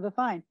slaps him with a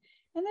fine.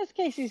 In this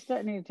case, he's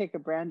threatening to take a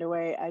brand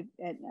away.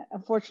 And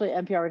unfortunately,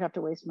 NPR would have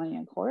to waste money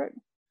in court.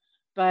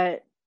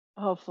 But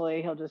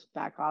hopefully he'll just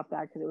back off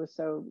that, because it was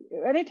so,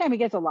 anytime he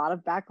gets a lot of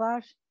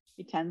backlash,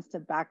 he tends to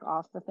back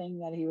off the thing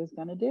that he was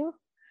going to do.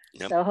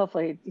 Yep. So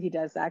hopefully he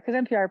does that,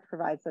 because NPR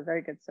provides a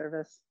very good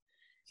service.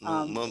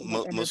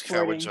 Most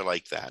cowards are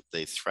like that.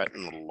 They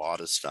threaten a lot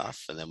of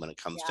stuff, and then when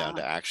it comes down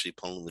to actually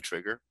pulling the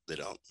trigger, they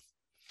don't.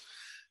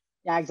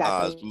 Yeah,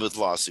 exactly. With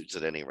lawsuits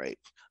at any rate.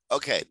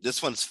 Okay,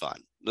 this one's fun.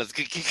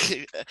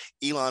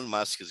 Elon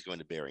Musk is going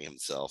to bury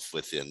himself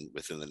within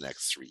the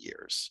next 3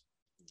 years.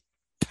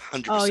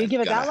 100% oh, you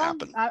give it that long?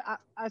 happen. I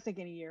was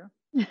thinking a year.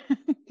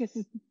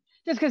 Just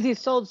because he's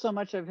sold so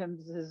much of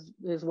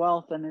his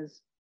wealth and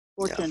his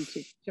fortune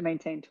to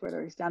maintain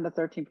Twitter. He's down to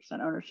 13%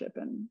 ownership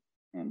in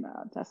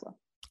Tesla.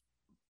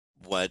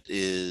 What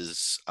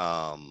is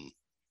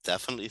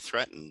definitely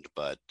threatened,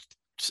 but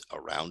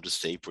around to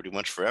stay pretty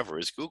much forever,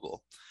 is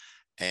Google.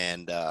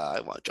 And I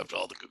want to jump to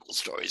all the Google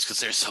stories because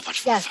they're so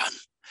much more fun.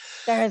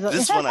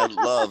 This one I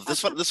love.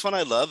 This one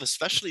I love,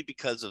 especially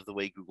because of the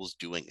way Google's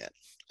doing it.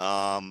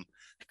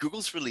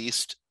 Google's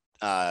released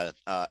 8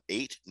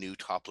 new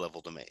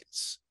top-level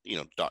domains.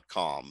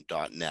 .com,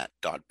 .net,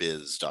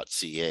 .biz,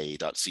 .ca,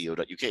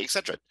 .co.uk,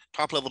 etc.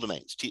 Top-level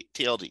domains,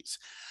 TLDs.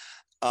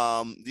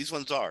 These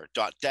ones are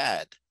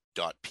 .dad,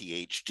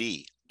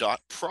 .phd,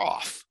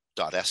 .prof,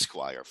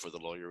 .esquire for the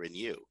lawyer in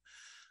you,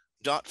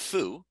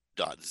 .foo,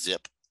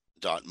 .zip,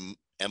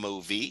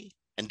 .mov,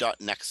 and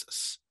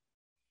 .nexus.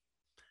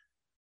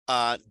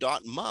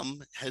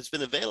 .mum has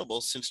been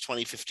available since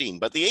 2015,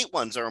 but the 8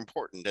 ones are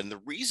important. And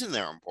the reason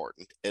they're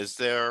important is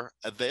they're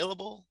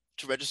available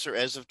to register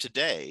as of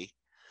today.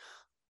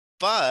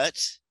 But,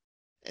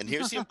 and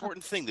here's the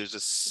important thing,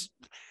 there's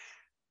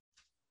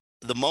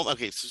the moment,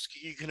 okay, so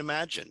you can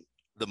imagine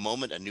the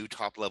moment a new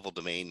top level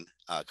domain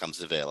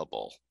comes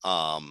available,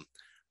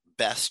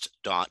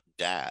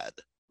 best.dad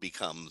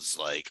becomes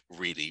like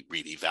really,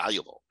 really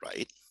valuable,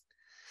 right?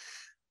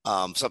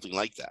 Something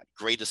like that.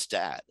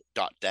 Greatest.dad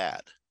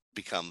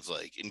becomes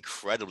like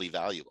incredibly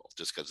valuable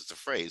just because it's a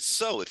phrase.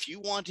 So if you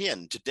want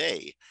in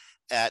today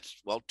at,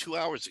 well,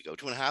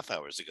 2.5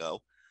 hours ago,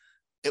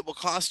 it will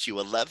cost you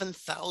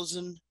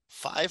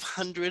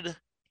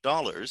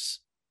 $11,500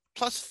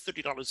 plus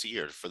 $30 a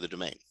year for the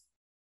domain.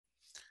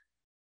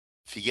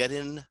 If you get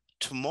in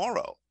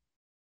tomorrow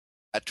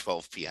at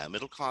 12 p.m.,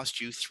 it'll cost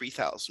you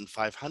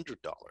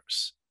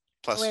 $3,500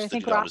 plus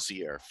 $30 a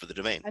year for the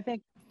domain. I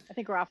think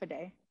we're off a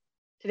day.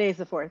 Today's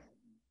the 4th.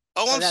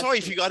 Oh, so I'm sorry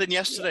if you got in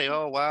yesterday. Yeah.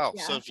 Oh, wow.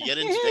 Yeah. So if you get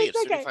in today, it's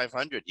okay.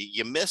 3,500.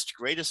 You missed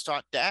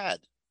greatest.dad.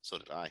 So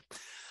did I.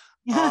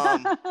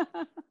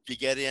 If you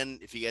get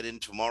in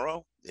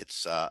tomorrow,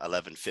 it's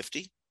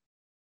 1150.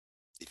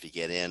 If you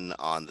get in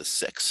on the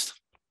 6th,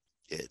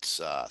 it's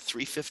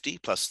 350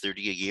 plus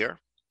 30 a year.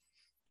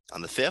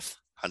 On the 5th,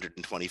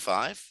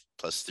 125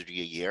 plus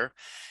 30 a year.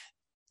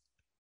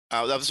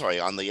 I'm sorry,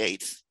 on the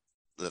 8th,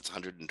 that's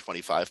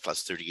 125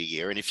 plus 30 a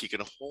year. And if you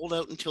can hold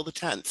out until the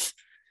 10th,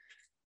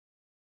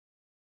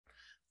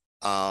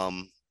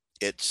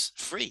 it's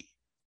free,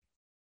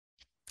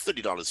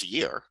 $30 a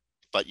year,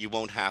 but you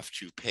won't have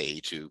to pay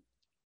to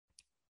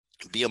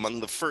be among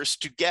the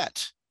first to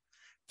get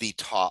the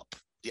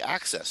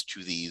access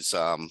to these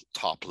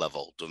top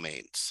level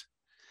domains.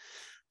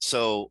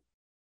 So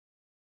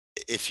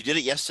if you did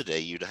it yesterday,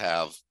 you'd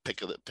have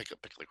pick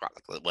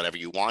whatever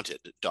you wanted,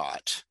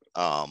 .dad,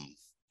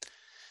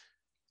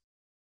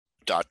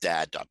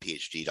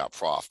 .phd,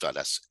 .prof,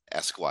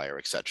 .esquire,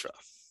 etc.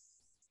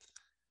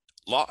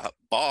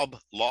 Bob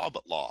Lob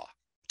Law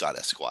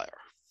 .esquire.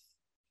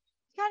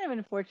 Kind of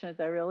unfortunate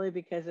though, really,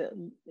 because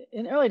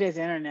in early days of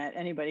the internet,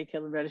 anybody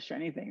could register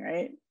anything,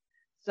 right?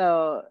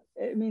 So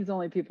it means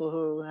only people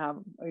who have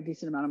a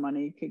decent amount of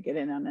money could get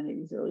in on any of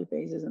these early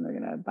phases, and they're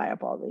going to buy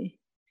up all the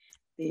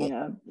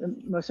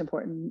most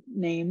important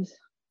names.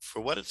 For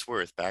what it's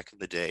worth, back in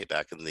the day,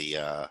 back in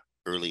the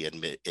early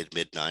and mid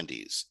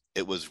 90s,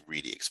 it was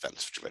really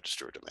expensive to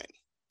register a domain.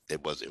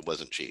 It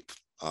wasn't cheap.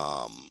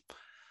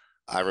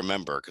 I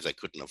remember, because I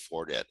couldn't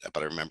afford it,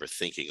 but I remember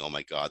thinking, oh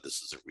my God,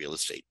 this is a real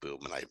estate boom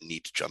and I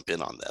need to jump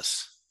in on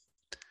this.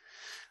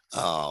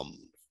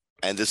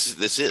 And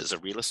this is a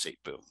real estate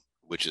boom,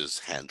 which is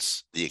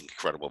hence the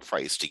incredible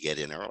price to get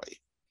in early.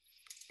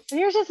 And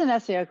here's just an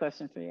SEO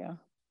question for you.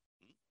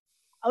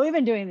 We've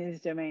been doing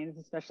these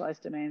domains,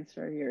 specialized domains,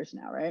 for years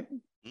now, right?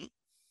 Mm-hmm.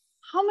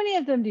 How many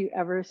of them do you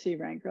ever see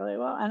rank really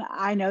well? And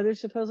I know there's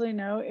supposedly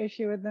no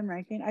issue with them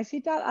ranking. I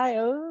see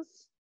 .ios.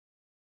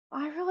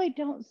 I really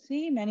don't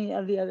see many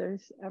of the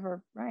others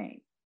ever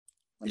rank.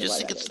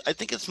 I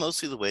think it's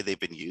mostly the way they've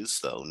been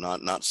used, though,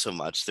 not so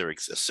much their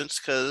existence.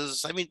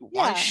 Because I mean,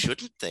 why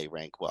shouldn't they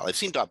rank well? I've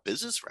seen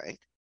 .business rank.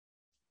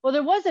 Well,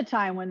 there was a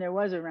time when there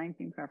was a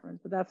ranking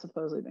preference, but that's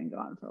supposedly been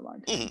gone for a long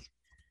time. Mm-hmm.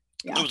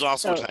 Yeah. There was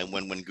also a time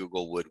when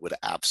Google would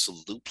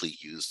absolutely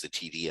use the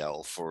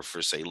TDL for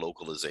say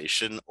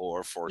localization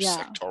or for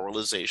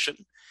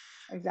sectoralization.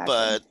 Exactly.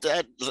 But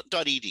that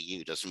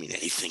 .edu doesn't mean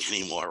anything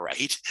anymore,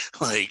 right?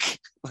 Like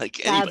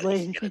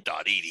anybody can get a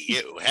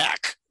 .edu.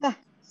 Heck.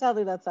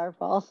 Sadly, that's our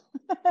fault.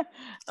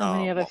 So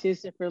many of us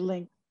used it for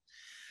links.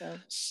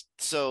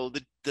 So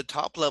the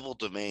top level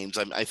domains,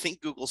 I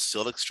think Google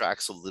still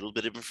extracts a little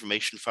bit of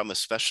information from,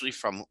 especially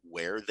from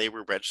where they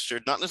were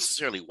registered, not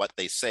necessarily what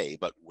they say,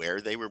 but where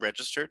they were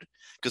registered,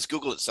 because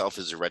Google itself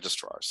is a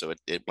registrar. So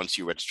once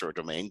you register a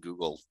domain,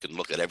 Google can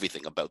look at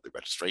everything about the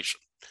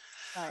registration.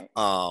 Right.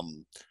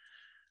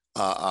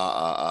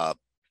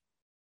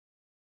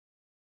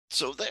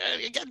 So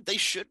they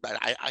should, but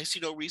I see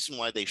no reason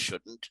why they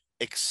shouldn't,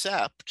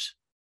 except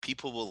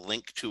people will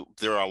link to,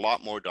 there are a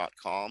lot more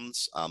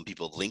 .coms.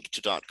 People link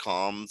to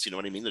 .coms, you know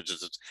what I mean? There's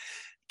just,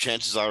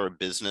 chances are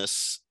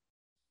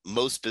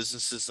most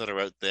businesses that are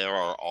out there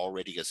are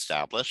already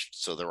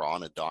established, so they're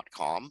on a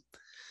 .com.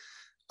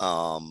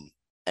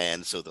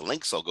 And so the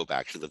links all go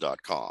back to the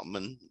 .com,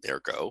 and there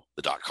go,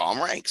 the .com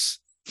ranks,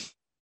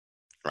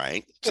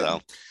 right?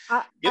 So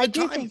give it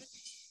time.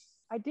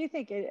 I do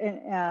think it,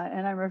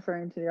 and I'm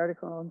referring to the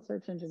article in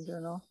Search Engine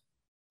Journal.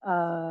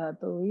 I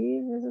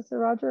believe, is this a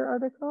Roger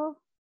article?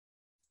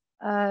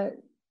 Yeah,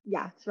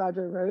 it's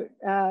Roger wrote.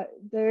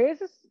 There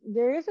is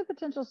a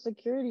potential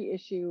security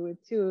issue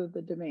with 2 of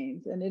the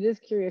domains, and it is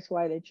curious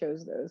why they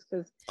chose those,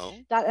 because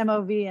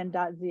 .mov and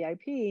 .zip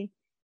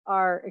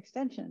are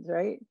extensions,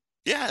 right?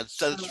 Yeah,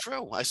 that's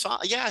true. I saw.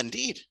 Yeah,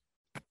 indeed.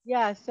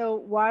 Yeah, so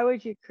why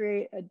would you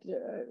create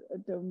a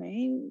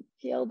domain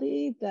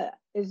TLD that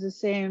is the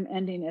same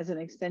ending as an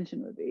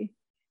extension would be?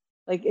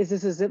 Like, is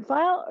this a zip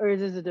file or is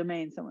this a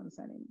domain someone's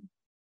sending?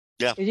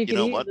 Yeah, Because you you could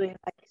know what? easily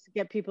like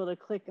get people to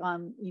click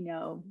on,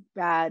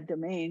 bad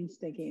domains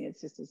thinking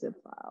it's just a zip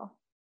file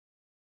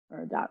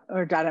or dot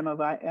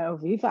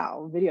MOV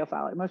file, video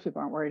file. Like most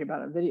people aren't worried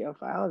about a video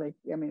file. They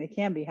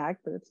can be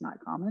hacked, but it's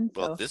not common.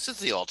 Well, So this is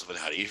the ultimate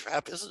honey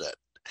trap, isn't it?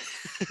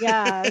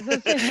 yeah, so Anyone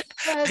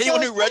who it's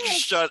kind of like,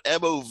 registered on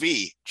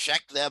MOV,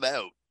 check them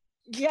out.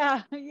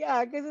 yeah,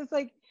 yeah, because it's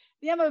like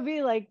the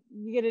MOV, like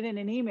you get it in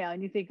an email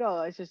and you think,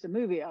 oh, it's just a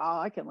movie. Oh,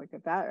 I can look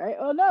at that, right?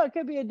 Oh no, it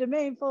could be a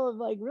domain full of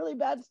like really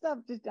bad stuff.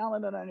 Just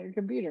download it on your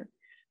computer.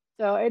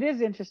 So it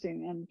is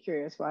interesting and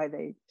curious why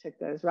they took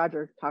those.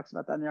 Roger talks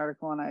about that in the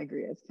article, and I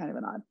agree. It's kind of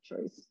an odd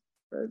choice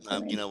for You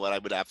domain. know what? I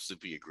would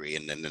absolutely agree,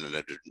 and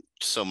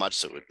so much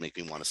so it would make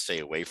me want to stay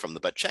away from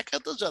them. But check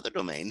out those other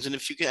domains, and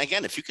if you can,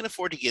 again, if you can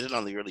afford to get in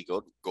on the early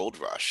gold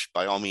rush,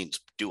 by all means,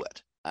 do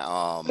it.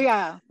 Oh,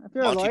 yeah, if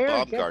you're a Monty lawyer,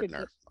 get good.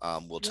 Baumgartner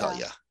will tell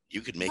Yeah. you you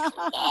could make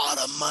a lot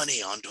of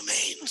money on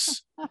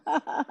domains.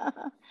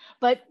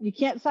 But you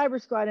can't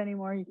cyber squat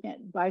anymore. You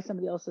can't buy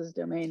somebody else's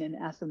domain and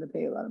ask them to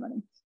pay a lot of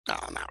money. No,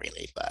 not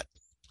really, but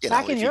you know,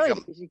 Back in if the you early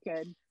come, days, you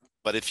could.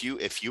 but if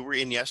you were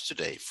in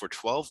yesterday for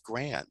 12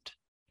 grand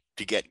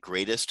to get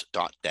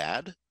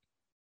greatest.dad,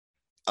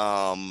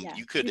 Yeah,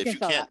 you could you can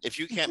sell that. if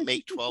you can't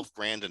make 12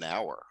 grand an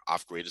hour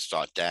off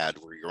greatest.dad,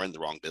 where you're in the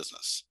wrong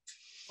business.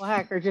 Well,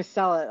 heck, or just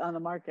sell it on the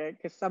market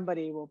because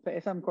somebody will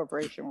pay, some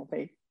corporation will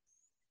pay,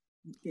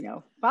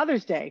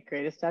 Father's Day,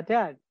 greatest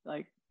dad.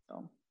 Like,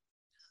 so.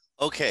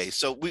 Okay,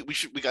 so we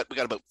got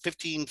about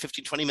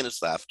 20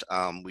 minutes left.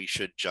 We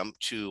should jump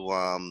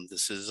to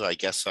this is I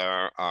guess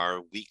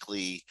our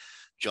weekly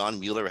John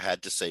Mueller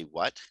had to say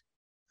what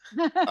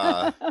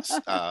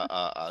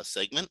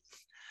segment.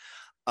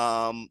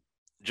 Um,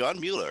 John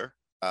Mueller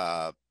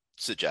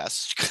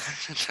suggests,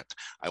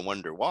 I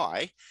wonder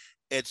why,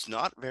 it's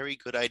not a very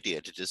good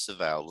idea to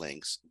disavow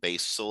links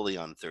based solely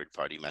on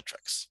third-party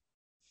metrics.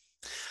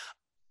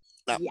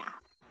 Now, Yeah.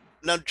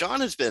 now,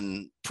 John has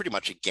been pretty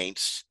much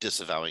against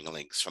disavowing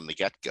links from the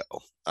get-go,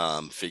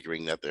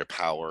 figuring that their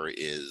power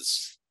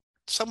is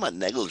somewhat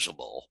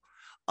negligible,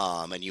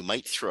 and you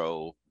might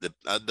throw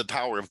the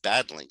power of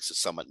bad links is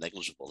somewhat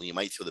negligible, and you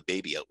might throw the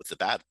baby out with the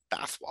bad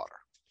bathwater.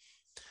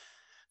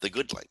 The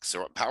good links,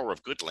 the power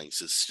of good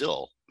links is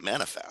still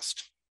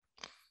manifest.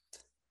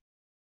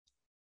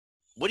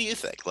 What do you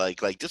think?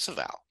 Like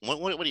disavow?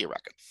 What do you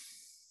reckon?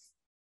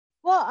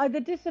 Well, the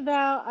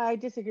disavow, I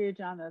disagree with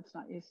John. That's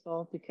not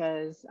useful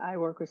because I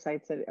work with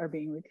sites that are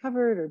being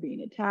recovered or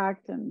being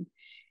attacked, and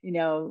you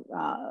know,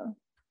 uh,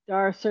 there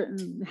are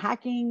certain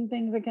hacking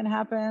things that can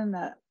happen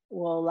that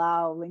will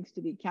allow links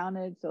to be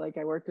counted. So, like,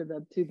 I worked with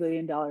a $2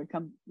 billion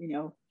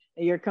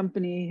a year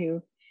company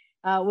who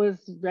was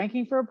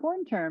ranking for a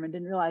porn term and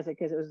didn't realize it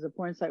because it was the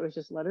porn site was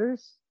just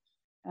letters,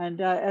 and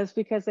it's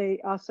because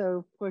they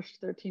also pushed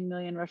 13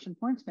 million Russian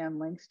porn spam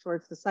links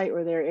towards the site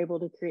where they're able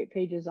to create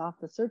pages off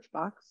the search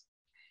box,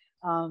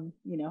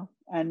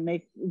 and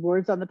make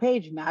words on the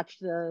page match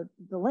the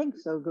link,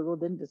 so Google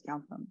didn't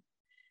discount them.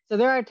 So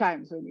there are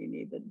times when you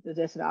need the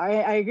disavow.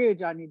 I agree with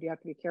John. You do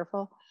have to be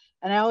careful,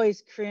 and I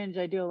always cringe.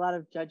 I do a lot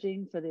of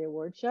judging for the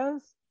award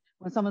shows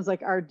when someone's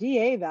like our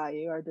DA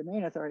value, our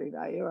domain authority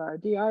value, or our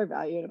DR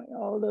value, and I'm like,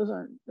 oh,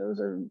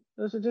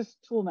 those are just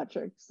tool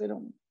metrics. They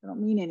don't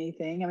mean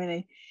anything. I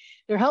mean,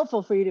 they're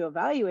helpful for you to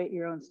evaluate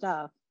your own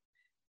stuff,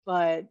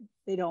 but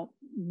they don't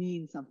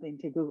mean something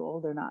to Google.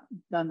 They're not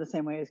done the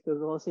same way as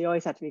Google. So you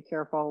always have to be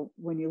careful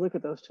when you look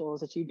at those tools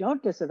that you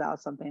don't disavow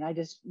something. I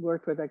just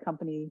worked with a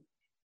company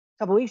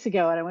a couple weeks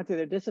ago and I went through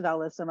their disavow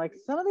list. I'm like,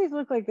 some of these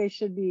look like they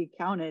should be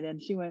counted.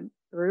 And she went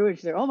through and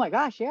she said, oh my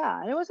gosh,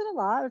 yeah. And it wasn't a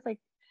lot. It was like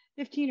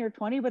 15 or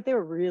 20, but they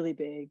were really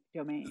big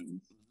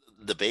domains.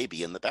 The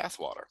baby in the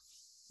bathwater.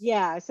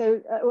 Yeah.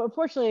 So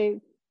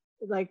unfortunately,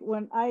 like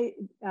when Dave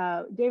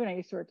and I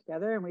used to work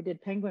together and we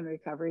did Penguin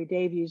recovery,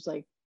 Dave used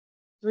like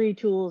 3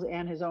 tools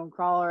and his own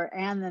crawler,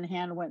 and then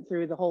hand went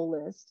through the whole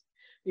list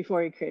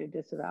before he created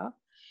disavow.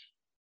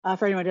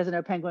 For anyone who doesn't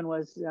know, Penguin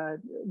was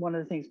one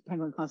of the things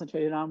Penguin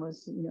concentrated on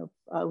was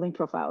link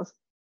profiles.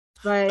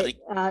 But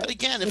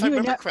again, if I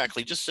remember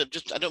correctly, just I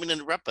don't mean to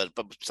interrupt, but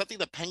something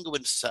that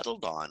Penguin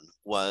settled on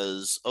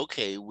was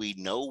okay. We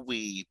know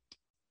we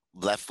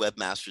left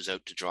webmasters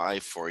out to dry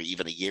for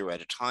even a year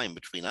at a time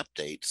between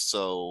updates,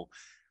 so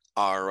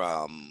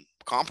our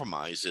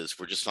compromise is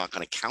we're just not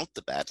going to count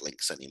the bad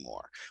links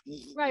anymore.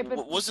 Right,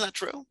 but wasn't that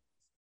true?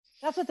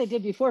 That's what they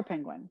did before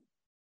Penguin.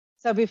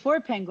 So before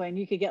Penguin,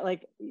 you could get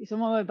like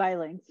someone would buy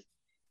links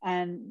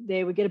and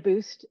they would get a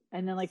boost,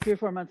 and then like 3 or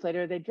 4 months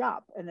later they'd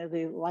drop, and they'd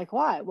be like,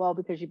 why? Well,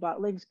 because you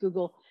bought links.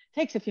 Google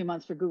takes a few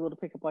months for Google to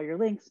pick up all your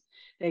links.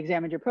 They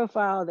examined your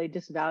profile, they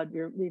disavowed they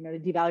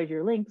devalued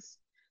your links.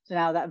 So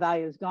now that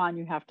value is gone.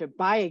 You have to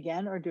buy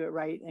again or do it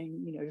right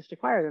and just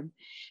acquire them.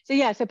 So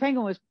yeah, so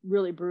Penguin was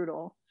really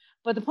brutal.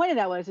 But the point of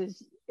that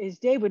is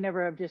Dave would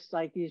never have just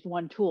like used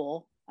one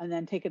tool and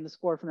then taken the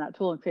score from that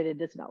tool and created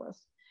a disavow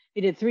list.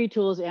 He did 3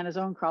 tools and his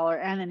own crawler,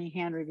 and then he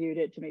hand reviewed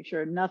it to make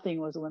sure nothing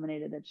was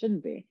eliminated that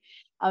shouldn't be.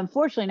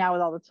 Unfortunately, now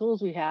with all the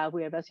tools we have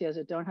SEOs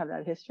that don't have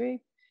that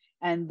history,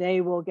 and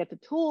they will get the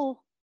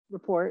tool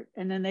report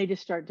and then they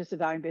just start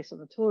disavowing based on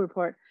the tool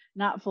report,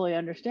 not fully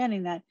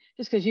understanding that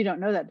just because you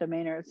don't know that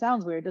domain or it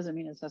sounds weird doesn't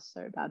mean it's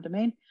necessarily a bad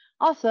domain.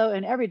 Also,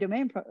 in every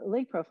domain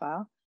link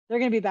profile, there are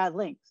going to be bad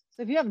links.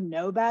 So if you have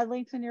no bad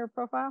links in your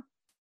profile,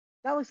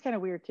 that looks kind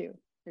of weird too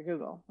to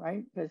Google,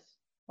 right? Because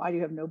why do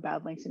you have no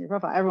bad links in your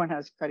profile? Everyone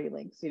has cruddy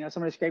links.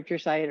 Somebody scraped your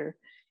site or,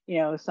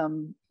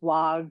 some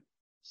blog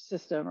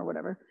system or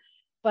whatever.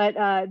 But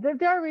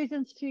there are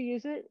reasons to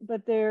use it,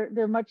 but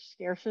they're much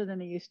scarcer than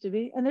they used to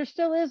be. And there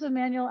still is a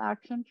manual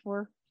action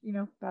for,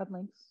 bad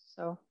links.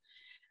 So,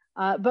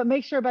 but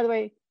make sure, by the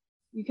way,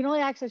 you can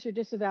only access your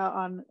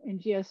disavow in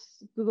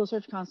Google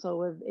Search Console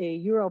with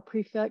a URL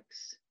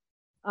prefix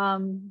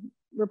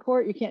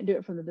report. You can't do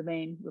it from the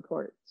domain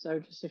report. So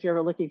just if you're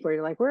ever looking for it,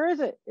 you're like, where is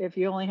it? If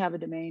you only have a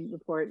domain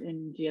report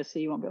in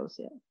GSC, you won't be able to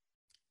see it.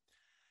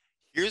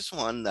 Here's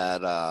one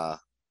that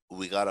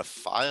we got a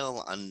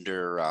file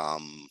under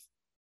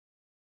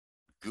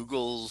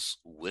Google's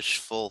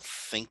wishful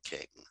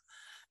thinking.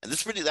 And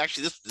this really,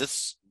 actually,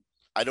 this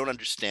I don't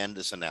understand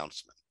this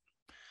announcement.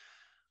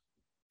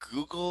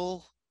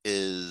 Google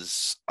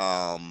is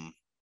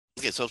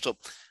okay, so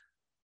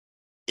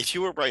if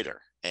you're a writer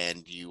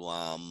and you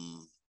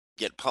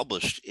get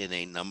published in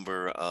a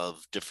number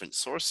of different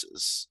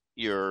sources,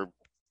 your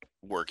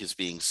work is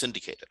being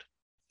syndicated.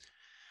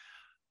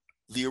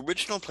 The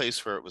original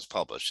place where it was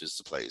published is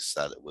the place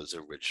that it was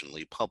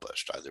originally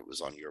published. Either it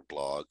was on your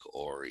blog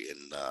or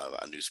in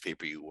a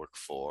newspaper you work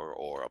for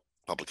or a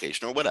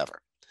publication or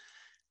whatever.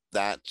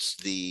 That's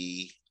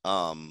the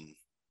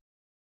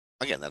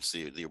again, that's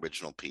the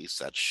original piece.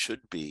 That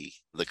should be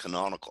the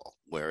canonical,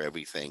 where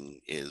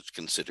everything is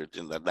considered,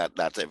 and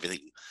that's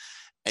everything.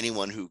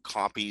 Anyone who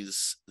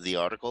copies the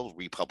article,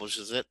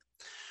 republishes it,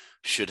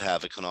 should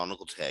have a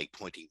canonical tag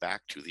pointing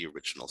back to the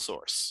original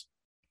source.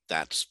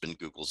 That's been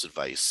Google's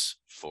advice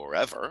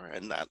forever,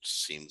 and that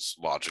seems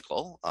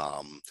logical.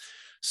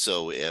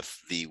 So if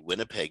the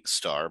Winnipeg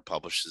Star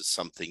publishes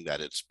something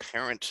that its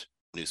parent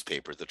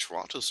newspaper, the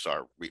Toronto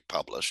Star,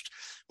 republished,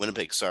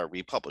 Winnipeg Star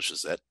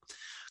republishes it,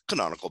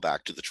 canonical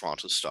back to the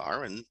Toronto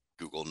Star, and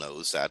Google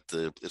knows that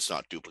it's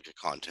not duplicate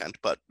content,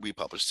 but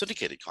republished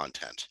syndicated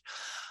content.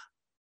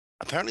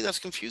 Apparently that's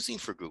confusing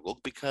for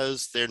Google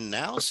because they're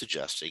now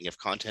suggesting if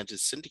content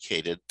is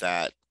syndicated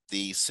that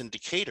the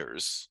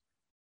syndicators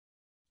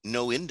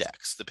no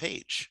index the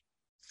page.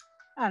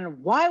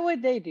 And why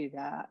would they do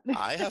that?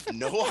 I have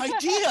no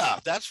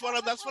idea. That's what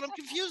I'm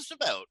confused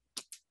about.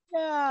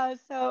 Yeah.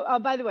 So,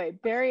 by the way,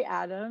 Barry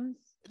Adams.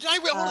 Did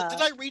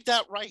I read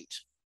that right?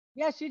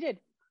 Yes, you did.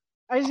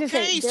 I was just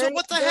okay. So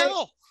what the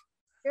hell?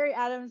 Barry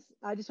Adams.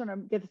 I just want to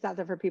get this out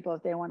there for people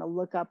if they want to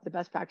look up the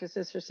best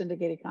practices for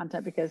syndicated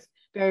content, because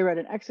Barry wrote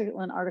an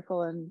excellent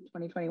article in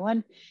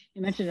 2021.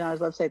 He mentioned it on his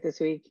website this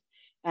week.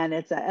 And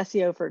it's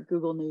SEO for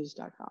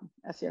GoogleNews.com,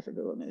 SEO for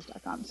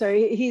GoogleNews.com. So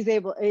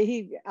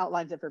he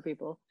outlines it for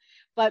people.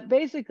 But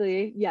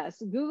basically, yes,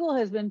 Google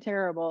has been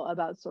terrible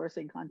about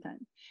sourcing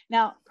content.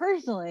 Now,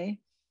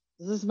 personally,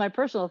 this is my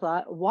personal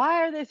thought,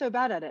 why are they so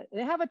bad at it?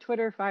 They have a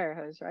Twitter fire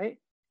hose, right?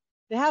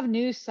 They have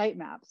news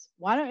sitemaps.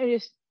 Why don't you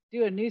just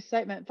do a news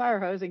sitemap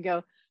fire hose and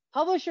go,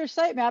 publish your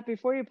sitemap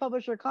before you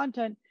publish your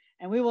content,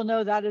 and we will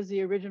know that is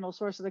the original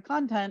source of the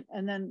content,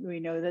 and then we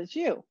know that it's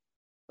you.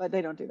 But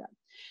they don't do that.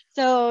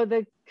 So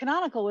the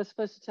canonical was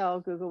supposed to tell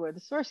Google where the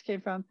source came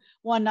from.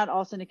 One, not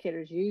all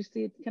syndicators use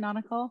the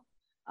canonical.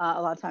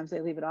 A lot of times they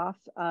leave it off.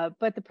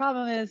 But the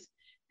problem is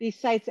these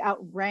sites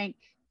outrank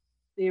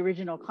the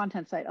original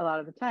content site a lot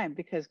of the time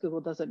because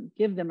Google doesn't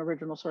give them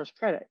original source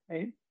credit,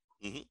 right?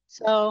 Mm-hmm.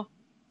 So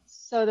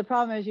the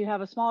problem is you have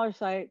a smaller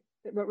site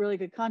that wrote really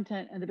good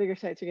content, and the bigger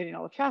sites are getting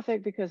all the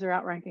traffic because they're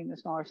outranking the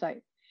smaller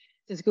site.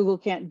 Since Google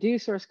can't do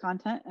source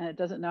content and it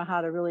doesn't know how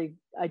to really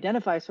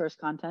identify source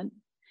content,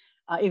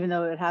 even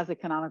though it has the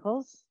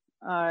canonicals,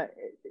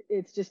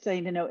 it's just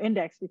saying to no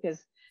index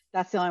because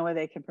that's the only way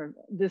they can,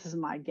 this is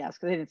my guess,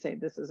 because they didn't say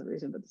this is the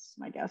reason, but this is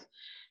my guess.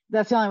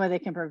 That's the only way they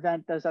can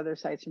prevent those other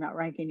sites from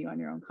outranking you on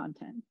your own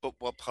content. But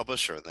what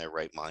publisher in their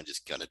right mind is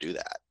going to do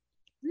that?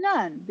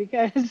 None,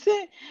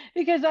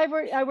 because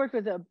I've worked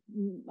with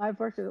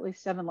at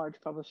least 7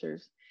 large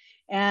publishers,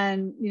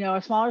 and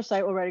a smaller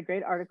site will write a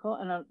great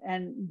article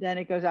and then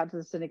it goes out to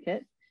the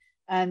syndicate.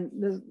 And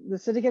the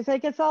syndicate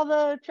site gets all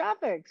the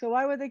traffic. So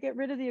why would they get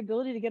rid of the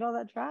ability to get all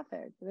that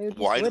traffic?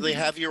 Why do they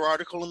have your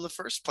article in the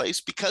first place?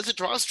 Because it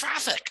draws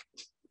traffic.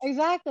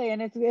 Exactly.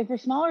 And for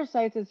smaller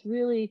sites, it's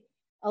really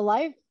a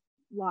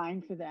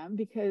lifeline for them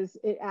because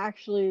it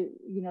actually,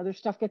 their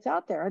stuff gets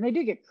out there. And they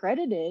do get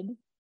credited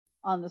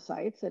on the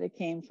sites that it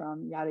came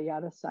from, yada,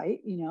 yada site,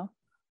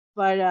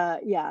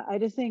 But yeah, I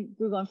just think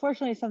Google,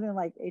 unfortunately, something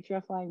like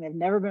hreflang, they've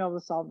never been able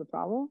to solve the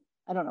problem.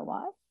 I don't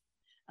know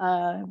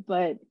why.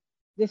 But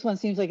this one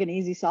seems like an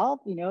easy solve.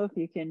 If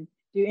you can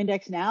do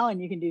index now and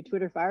you can do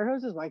Twitter fire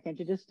hoses, why can't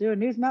you just do a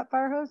news map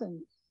fire hose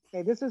and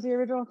say this is the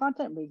original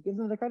content? We give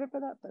them the credit for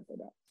that, but they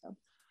don't. So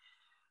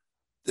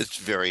It's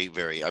very,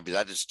 very, I mean,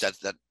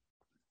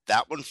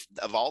 that one,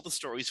 of all the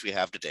stories we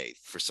have today,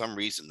 for some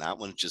reason, that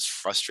one just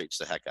frustrates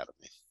the heck out of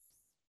me.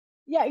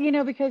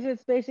 Yeah, because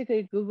it's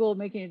basically Google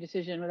making a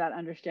decision without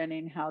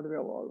understanding how the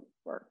real world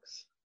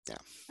works. Yeah.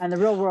 And the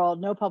real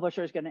world, no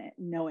publisher is going to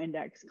no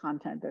index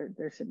content they're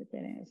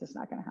syndicating. It's just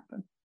not going to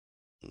happen.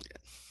 Yeah.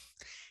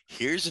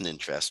 Here's an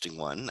interesting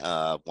one,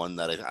 one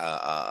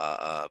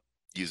that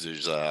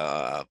users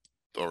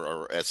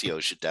or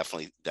SEO should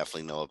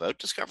definitely know about.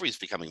 Discovery is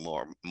becoming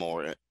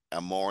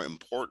a more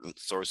important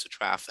source of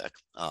traffic,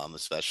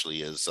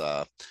 especially as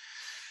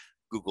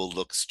Google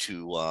looks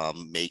to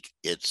make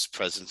its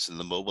presence in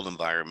the mobile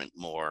environment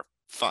more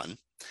fun.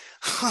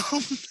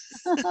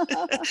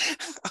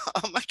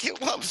 I can't,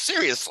 well,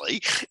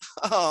 seriously.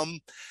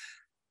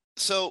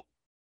 So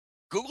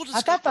Google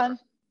Not that Discover fun.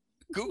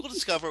 Google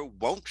Discover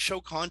won't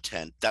show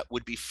content that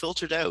would be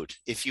filtered out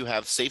if you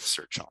have safe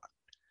search on.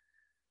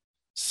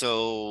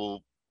 So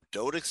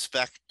don't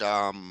expect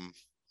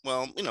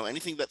well,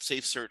 anything that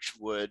safe search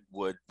would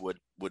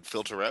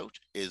filter out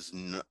is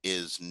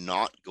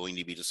not going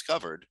to be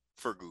discovered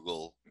for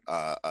Google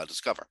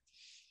Discover.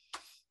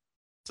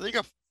 So there you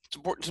go. It's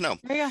important to know.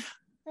 There you go.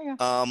 There you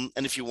go.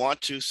 And if you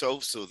want to, so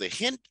the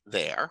hint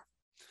there,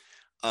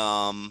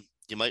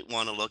 you might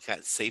want to look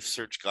at safe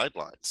search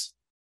guidelines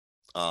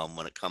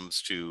when it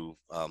comes to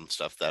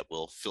stuff that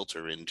will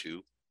filter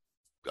into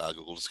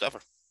Google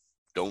Discover.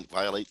 Don't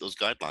violate those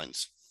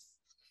guidelines.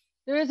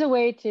 There is a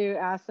way to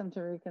ask them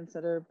to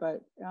reconsider,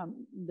 but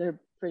they're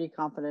pretty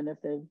confident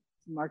if they've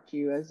marked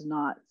you as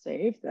not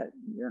safe that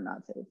you're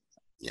not safe.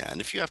 Yeah, and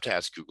if you have to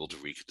ask Google to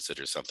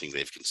reconsider something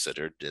they've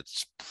considered,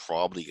 it's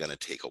probably going to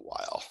take a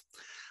while.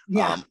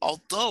 Yeah.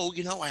 Although,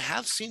 I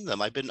have seen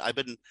them. I've been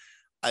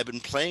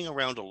playing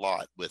around a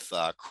lot with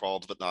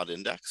crawled but not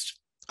indexed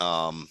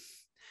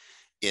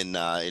in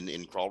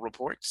crawl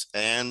reports,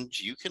 and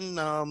you can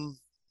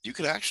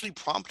actually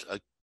prompt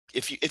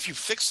if you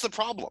fix the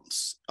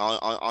problems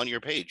on your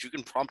page, you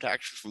can prompt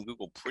action from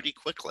Google pretty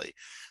quickly.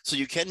 So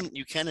you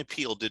can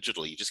appeal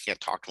digitally. You just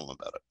can't talk to them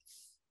about it.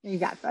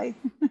 Exactly.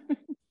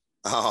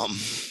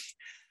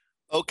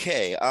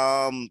 Okay.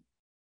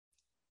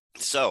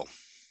 So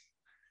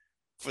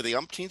for the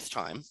umpteenth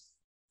time,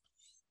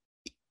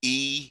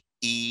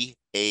 EEAT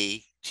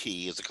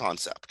is a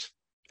concept,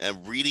 a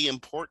really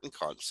important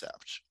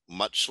concept,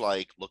 much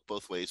like look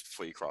both ways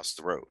before you cross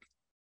the road.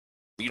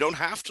 You don't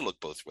have to look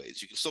both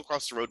ways. You can still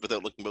cross the road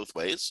without looking both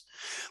ways.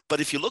 But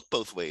if you look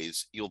both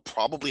ways, you'll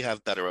probably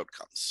have better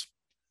outcomes.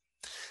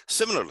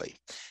 Similarly,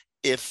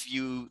 if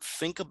you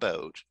think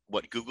about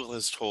what Google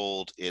has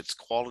told its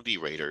quality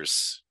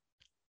raters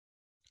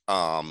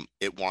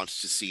it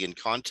wants to see in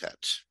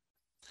content,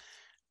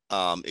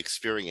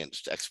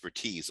 experienced,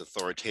 expertise,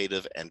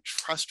 authoritative, and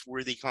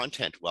trustworthy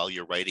content while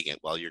you're writing it,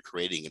 while you're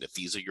creating it, if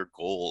these are your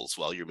goals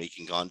while you're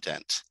making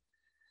content.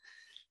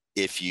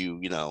 If you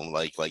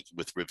like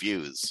with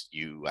reviews,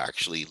 you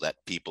actually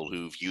let people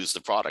who've used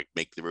the product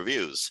make the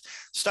reviews,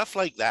 stuff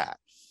like that,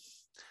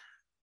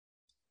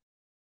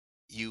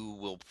 you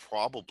will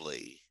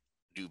probably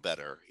do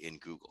better in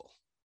Google.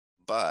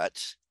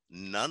 But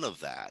none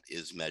of that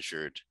is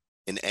measured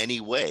in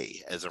any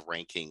way as a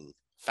ranking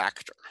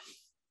factor.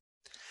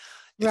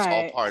 It's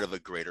all part of a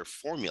greater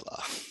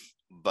formula,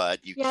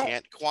 but you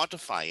can't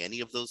quantify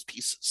any of those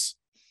pieces.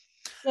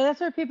 Yeah, that's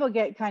where people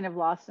get kind of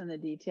lost in the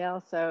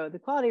detail. So the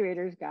Quality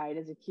Raters Guide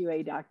is a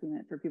QA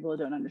document for people who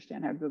don't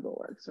understand how Google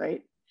works,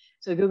 right?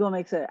 So Google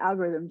makes an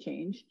algorithm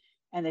change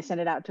and they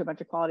send it out to a bunch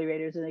of quality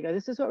raters and they go,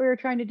 this is what we were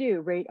trying to do,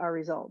 rate our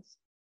results.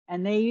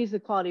 And they use the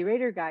Quality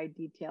Rater Guide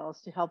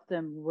details to help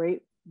them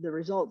rate the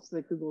results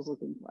that Google's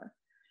looking for.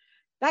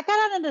 That got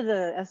out into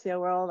the SEO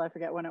world. I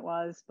forget when it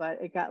was,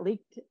 but it got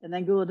leaked. And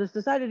then Google just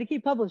decided to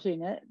keep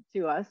publishing it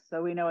to us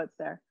so we know it's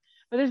there.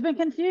 But there's been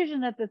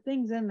confusion that the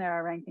things in there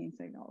are ranking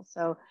signals.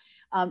 So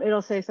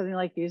it'll say something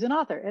like use an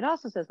author. It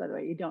also says, by the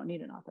way, you don't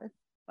need an author,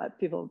 but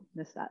people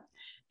miss that.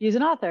 Use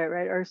an author,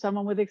 right? Or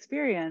someone with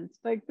experience,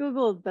 but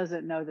Google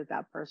doesn't know that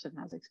that person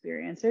has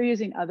experience. They're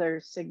using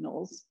other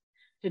signals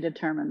to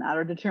determine that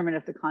or determine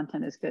if the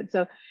content is good.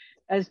 So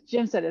as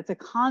Jim said, it's a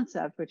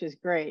concept, which is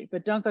great,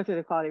 but don't go through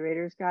the Quality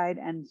Raters Guide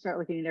and start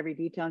looking at every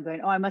detail and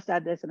going, oh, I must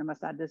add this and I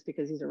must add this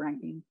because these are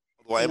ranking.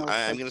 Well,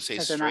 I'm going to say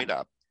straight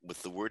up,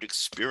 with the word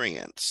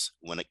experience,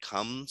 when it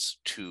comes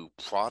to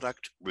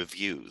product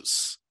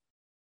reviews,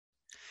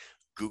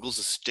 Google's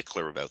a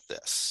stickler about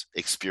this.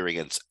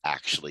 Experience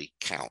actually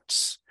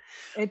counts.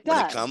 It does.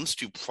 When it comes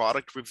to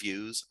product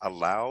reviews,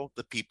 allow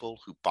the people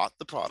who bought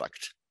the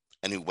product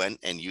and who went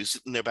and used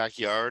it in their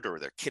backyard or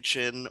their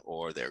kitchen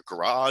or their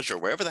garage or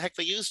wherever the heck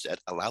they used it,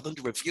 allow them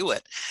to review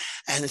it.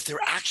 And if they're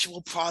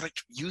actual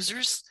product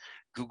users,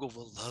 Google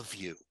will love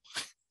you.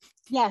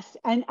 Yes,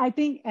 and I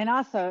think, and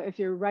also if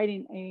you're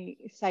writing a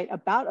site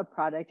about a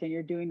product and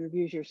you're doing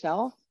reviews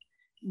yourself,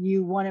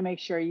 you want to make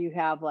sure you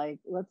have, like,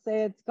 let's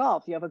say it's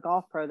golf. You have a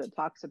golf pro that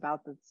talks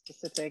about the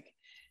specific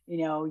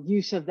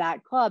use of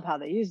that club, how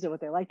they used it,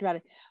 what they liked about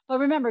it. But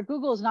remember,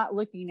 Google is not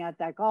looking at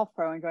that golf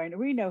pro and going,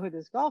 we know who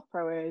this golf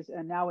pro is,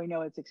 and now we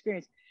know its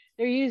experience.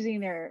 They're using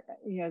their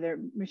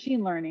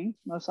machine learning,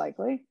 most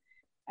likely.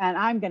 And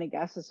I'm going to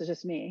guess, this is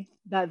just me,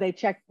 that they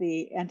check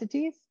the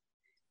entities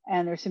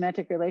and their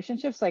semantic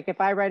relationships. Like if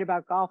I write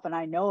about golf and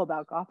I know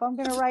about golf, I'm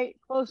going to write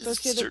closer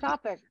to the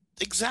topic.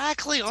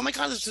 Exactly. Oh my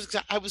God.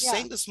 I was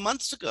saying this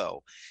months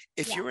ago.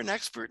 If you're an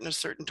expert in a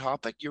certain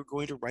topic, you're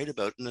going to write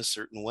about it in a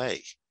certain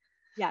way.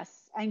 Yes.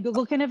 And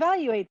Google can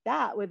evaluate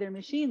that with their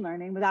machine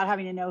learning without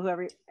having to know who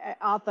every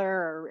author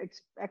or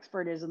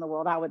expert is in the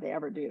world. How would they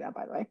ever do that,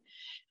 by the way?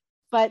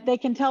 But they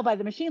can tell by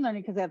the machine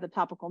learning because they have the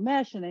topical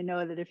mesh, and they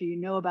know that if you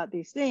know about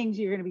these things,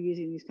 you're going to be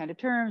using these kind of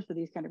terms for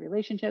these kind of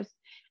relationships.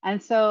 And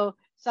so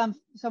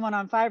someone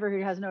on Fiverr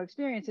who has no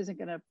experience isn't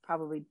going to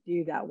probably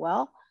do that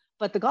well,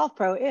 but the golf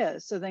pro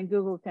is. So then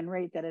Google can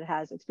rate that it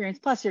has experience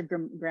plus your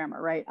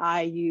grammar, right?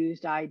 I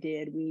used, I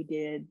did, we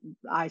did,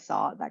 I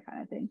saw, that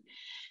kind of thing.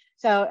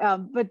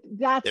 So, but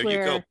that's there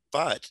where. You go.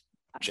 But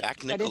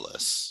Jack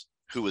Nicklaus,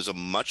 who is a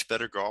much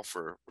better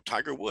golfer,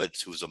 Tiger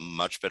Woods, who is a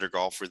much better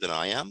golfer than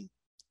I am,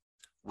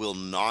 will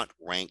not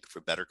rank for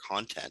better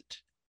content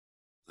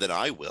than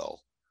I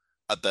will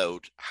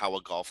about how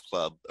a golf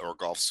club or a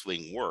golf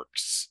swing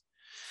works,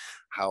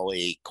 how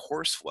a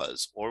course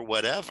was, or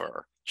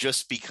whatever,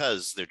 just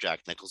because they're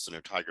Jack Nicholson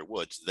or Tiger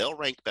Woods. They'll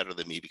rank better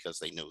than me because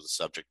they know the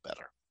subject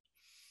better.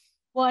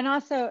 Well, and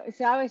also,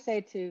 so I always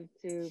say to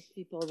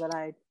people that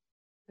I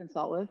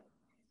consult with,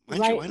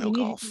 mind you, I know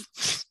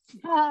golf.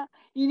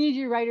 You need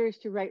your writers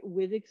to write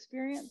with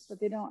experience,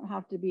 but they don't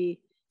have to be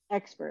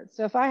experts.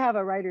 So if I have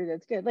a writer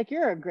that's good, like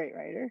you're a great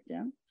writer,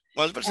 Jim.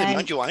 Well, I was about to say,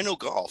 mind you, I know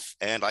golf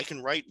and I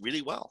can write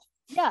really well.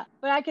 Yeah,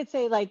 but I could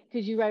say, like,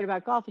 because you write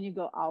about golf and you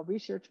go, I'll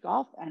research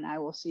golf and I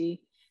will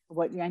see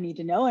what I need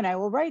to know and I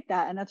will write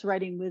that. And that's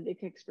writing with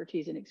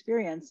expertise and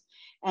experience.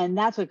 And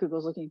that's what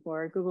Google's looking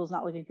for. Google's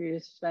not looking for you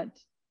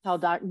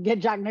to get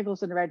Jack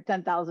Nicholson to write a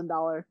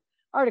 $10,000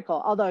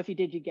 article. Although if you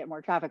did, you'd get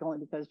more traffic only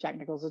because Jack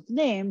Nicholson's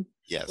name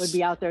would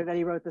be out there that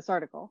he wrote this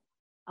article.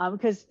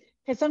 Because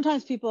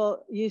sometimes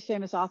people use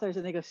famous authors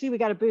and they go, see, we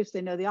got a boost.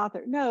 They know the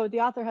author. No,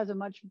 the author has a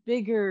much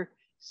bigger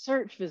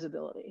search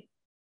visibility,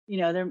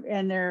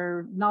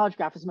 their knowledge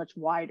graph is much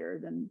wider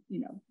than,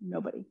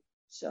 nobody.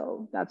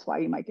 So that's why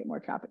you might get more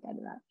traffic out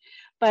of that.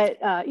 But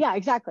yeah,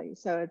 exactly.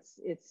 So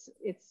it's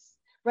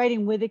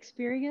writing with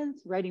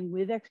experience, writing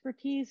with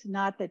expertise,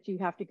 not that you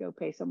have to go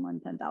pay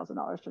someone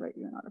 $10,000 to write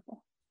you an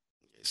article.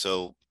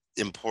 So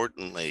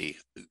importantly,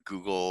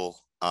 Google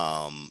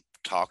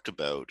talked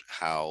about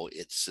how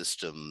its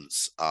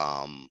systems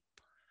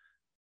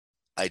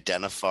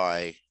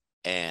identify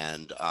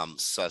and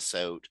suss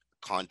out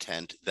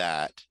content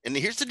that, and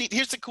here's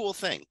the cool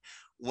thing,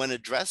 when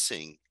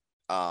addressing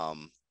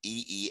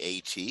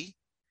EEAT,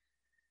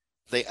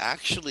 they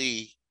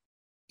actually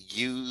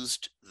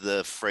used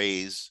the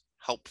phrase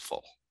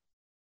helpful,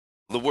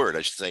 the word,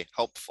 I should say,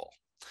 helpful.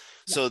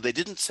 So they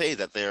didn't say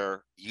that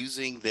they're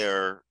using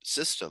their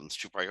systems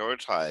to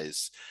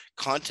prioritize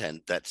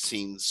content that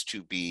seems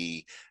to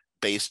be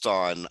based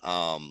on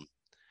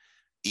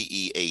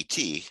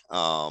EEAT,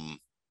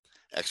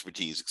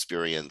 expertise,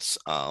 experience,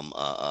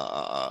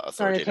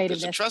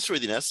 authoritativeness, and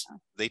trustworthiness.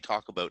 They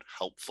talk about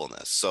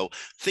helpfulness. So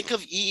think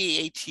of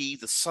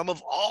EEAT, the sum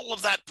of all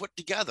of that put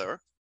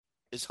together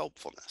is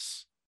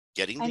helpfulness,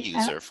 getting the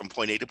user from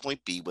point A to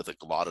point B with a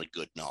lot of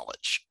good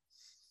knowledge.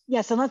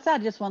 Yes, and let's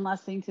add just one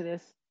last thing to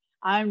this.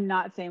 I'm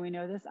not saying we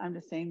know this. I'm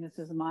just saying this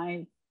is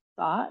my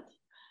thought,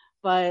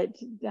 but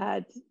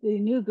that the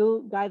new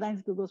Google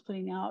guidelines Google's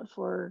putting out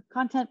for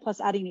content plus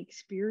adding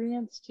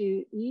experience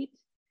to EAT,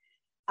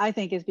 I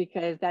think is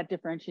because that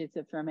differentiates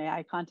it from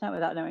AI content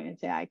without knowing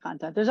it's AI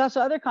content. There's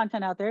also other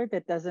content out there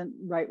that doesn't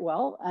write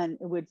well and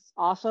it would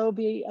also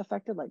be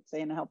affected, like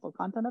say in a helpful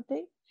content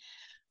update.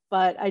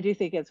 But I do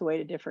think it's a way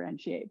to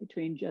differentiate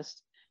between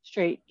just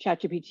straight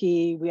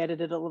ChatGPT, we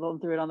edited a little and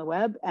threw it on the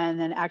web, and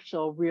then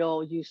actual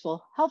real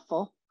useful,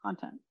 helpful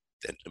content.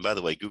 And by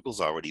the way,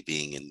 Google's already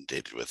being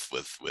inundated with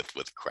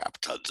crap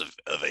tons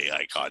of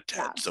AI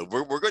content. Yeah. So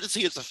we're going to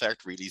see its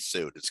effect really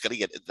soon. That's going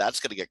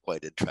to get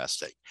quite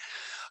interesting.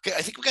 Okay,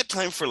 I think we got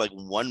time for like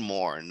one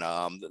more, and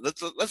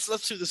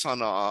let's do this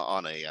on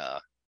a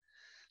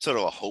sort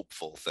of a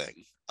hopeful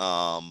thing.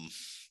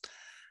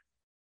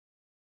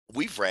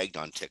 We've ragged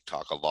on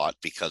TikTok a lot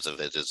because of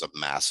it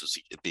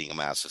being a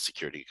massive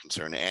security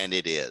concern, and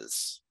it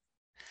is.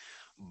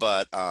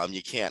 But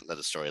you can't let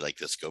a story like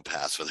this go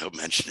past without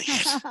mentioning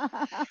it.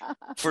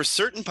 For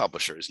certain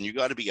publishers, and you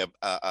got to be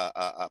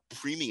a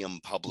premium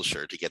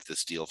publisher to get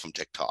this deal from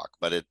TikTok,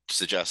 but it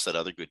suggests that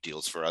other good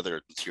deals for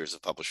other tiers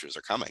of publishers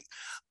are coming.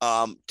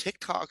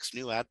 TikTok's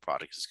new ad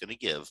product is going to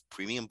give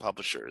premium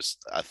publishers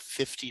a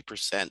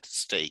 50%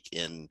 stake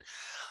in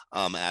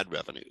ad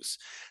revenues.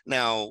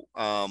 Now,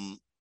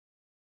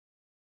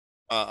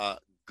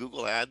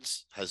 Google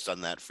Ads has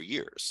done that for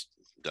years.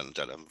 Done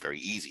a very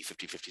easy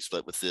 50-50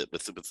 split with the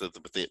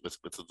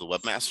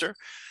webmaster.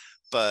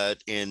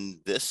 But in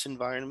this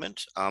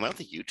environment, I don't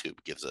think YouTube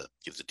gives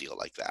a deal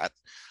like that.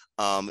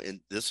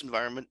 In this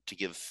environment, to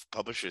give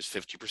publishers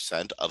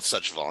 50% of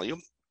such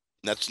volume,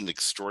 that's an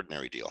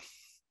extraordinary deal.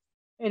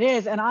 It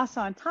is. And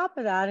also on top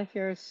of that, if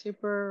you're a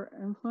super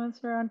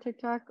influencer on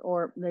TikTok,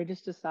 or they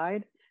just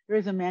decide, there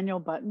is a manual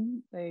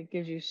button that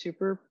gives you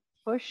super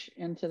push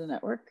into the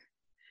network.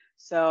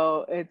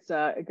 So it's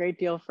a great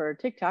deal for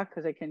TikTok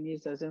because they can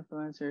use those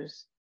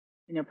influencers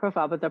in your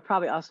profile, but they'll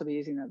probably also be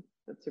using the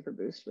super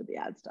boost with the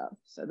ad stuff.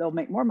 So they'll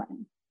make more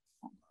money.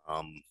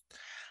 Um,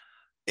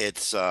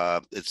 it's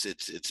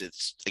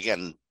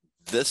again,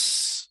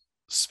 this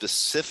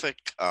specific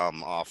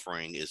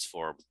offering is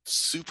for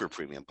super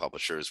premium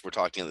publishers. We're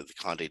talking at the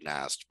Condé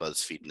Nast,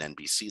 BuzzFeed, and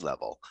NBC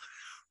level.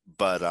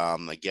 But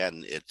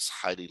again, it's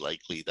highly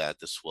likely that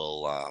this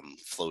will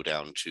flow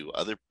down to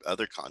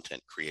other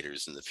content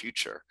creators in the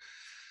future,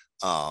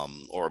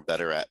 or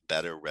better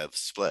rev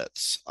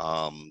splits.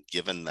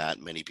 Given that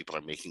many people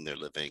are making their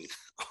living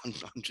on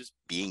just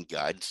being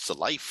guides to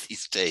life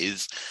these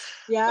days.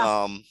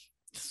 Yeah.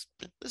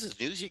 This is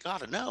news you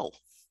gotta know.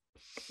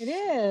 It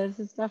is.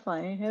 It's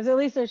definitely. Because at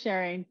least they're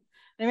sharing.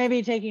 They may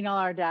be taking all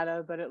our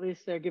data, but at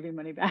least they're giving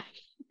money back.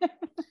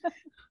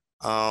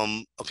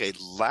 Okay,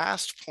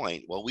 last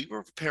point. While we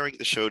were preparing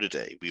the show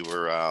today, we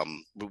do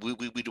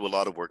a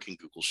lot of work in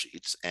Google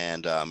Sheets,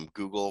 and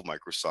Google,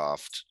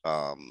 Microsoft,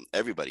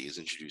 everybody is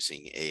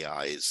introducing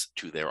AIs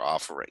to their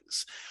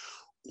offerings.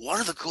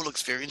 One of the cool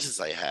experiences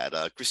I had,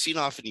 Christine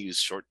often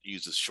uses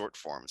short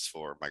forms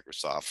for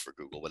Microsoft, for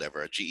Google,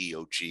 whatever,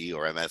 GEOG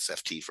or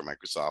MSFT for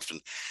Microsoft,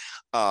 and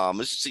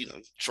it's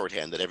just,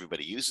 shorthand that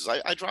everybody uses.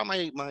 I draw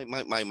my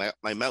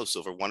mouse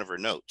over one of her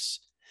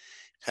notes.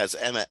 Has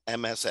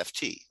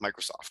MSFT,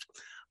 Microsoft.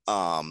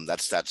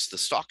 That's the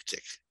stock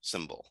tick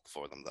symbol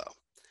for them, though.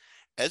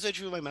 As I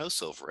drew my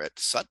mouse over it,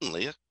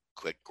 suddenly a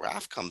quick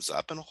graph comes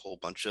up and a whole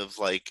bunch of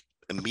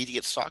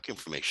immediate stock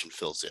information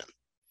fills in.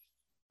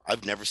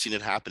 I've never seen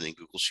it happen in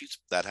Google Sheets.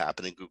 That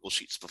happened in Google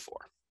Sheets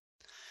before.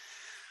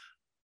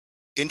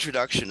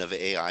 Introduction of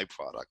AI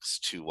products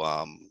to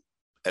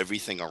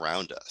everything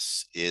around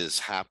us is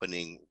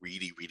happening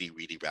really, really,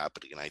 really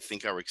rapidly. And I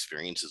think our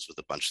experiences with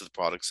a bunch of the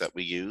products that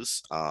we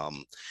use,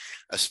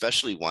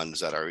 especially ones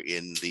that are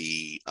in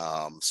the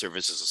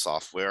service as a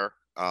software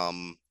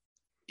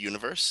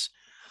universe,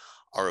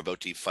 are about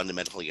to be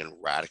fundamentally and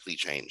radically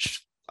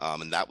changed.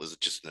 And that was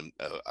just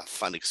a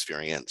fun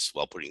experience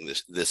while putting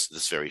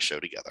this very show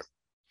together.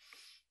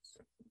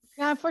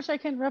 Yeah, unfortunately, I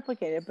couldn't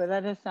replicate it, but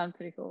that does sound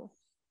pretty cool.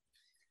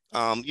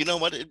 You know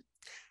what?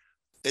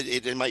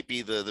 It might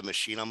be the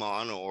machine I'm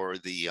on, or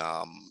the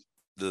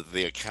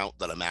account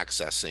that I'm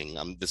accessing.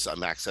 I'm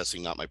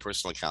accessing not my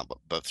personal account,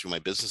 but through my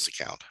business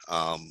account.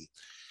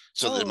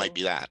 So it might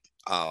be that.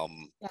 Yeah.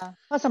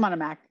 Plus, I'm on a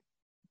Mac.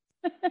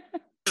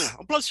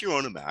 Plus, you're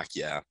on a Mac,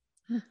 yeah.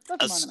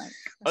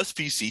 Us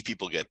PC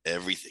people get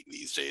everything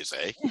these days,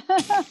 eh?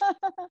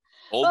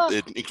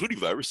 Including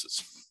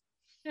viruses.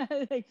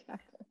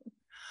 Exactly.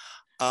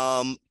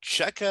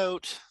 Check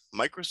out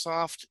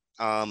Microsoft.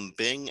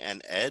 Bing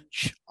and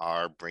Edge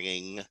are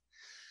bringing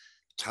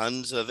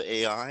tons of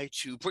AI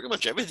to pretty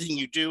much everything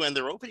you do, and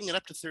they're opening it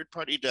up to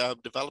third-party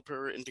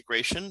developer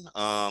integration.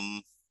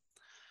 I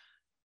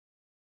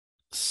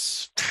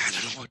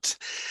don't know what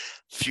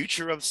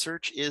future of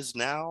search is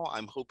now.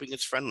 I'm hoping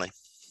it's friendly.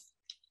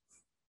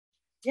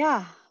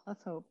 Yeah,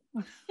 let's hope.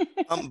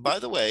 By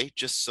the way,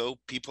 just so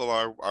people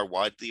are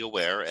widely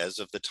aware, as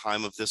of the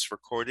time of this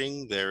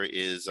recording, there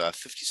is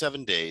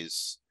 57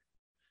 days,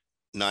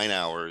 9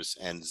 hours,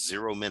 and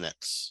 0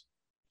 minutes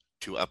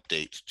to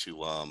update to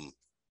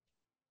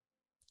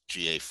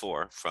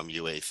GA4 from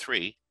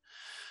UA3,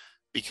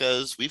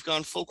 because we've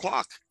gone full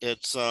clock.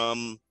 It's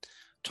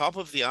top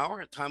of the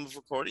hour at time of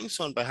recording.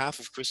 So on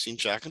behalf of Christine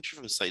Jackinger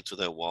from Sites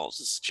Without Walls,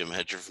 this is Jim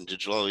Hedger from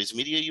Digital Always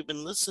Media. You've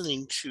been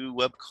listening to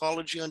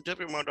Webcology on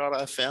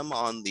WMR.fm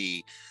on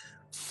the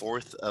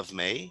 4th of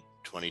May,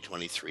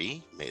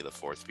 2023. May the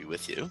 4th be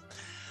with you.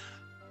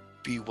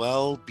 Be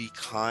well, be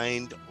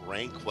kind,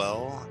 rank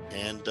well,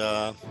 and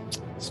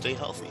stay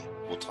healthy.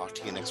 We'll talk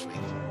to you next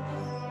week.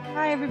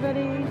 Bye,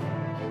 everybody.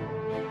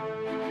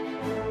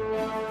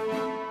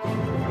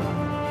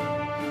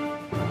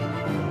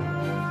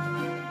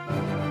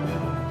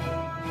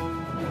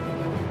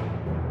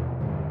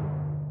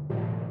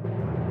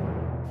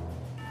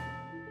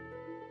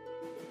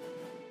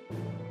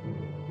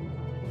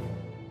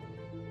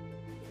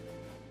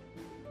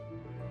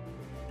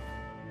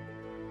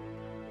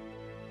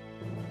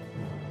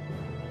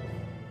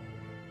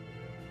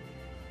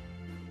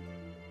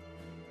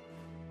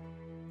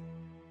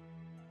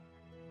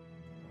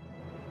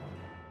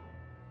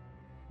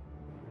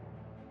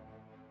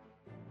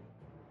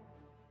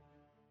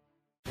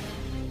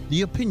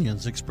 The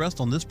opinions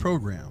expressed on this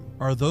program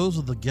are those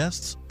of the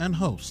guests and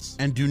hosts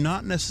and do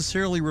not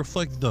necessarily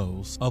reflect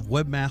those of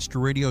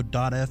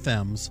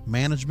WebmasterRadio.fm's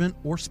management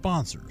or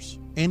sponsors.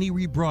 Any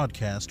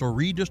rebroadcast or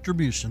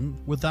redistribution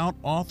without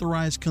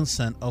authorized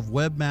consent of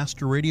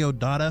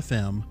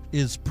WebmasterRadio.fm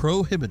is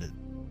prohibited.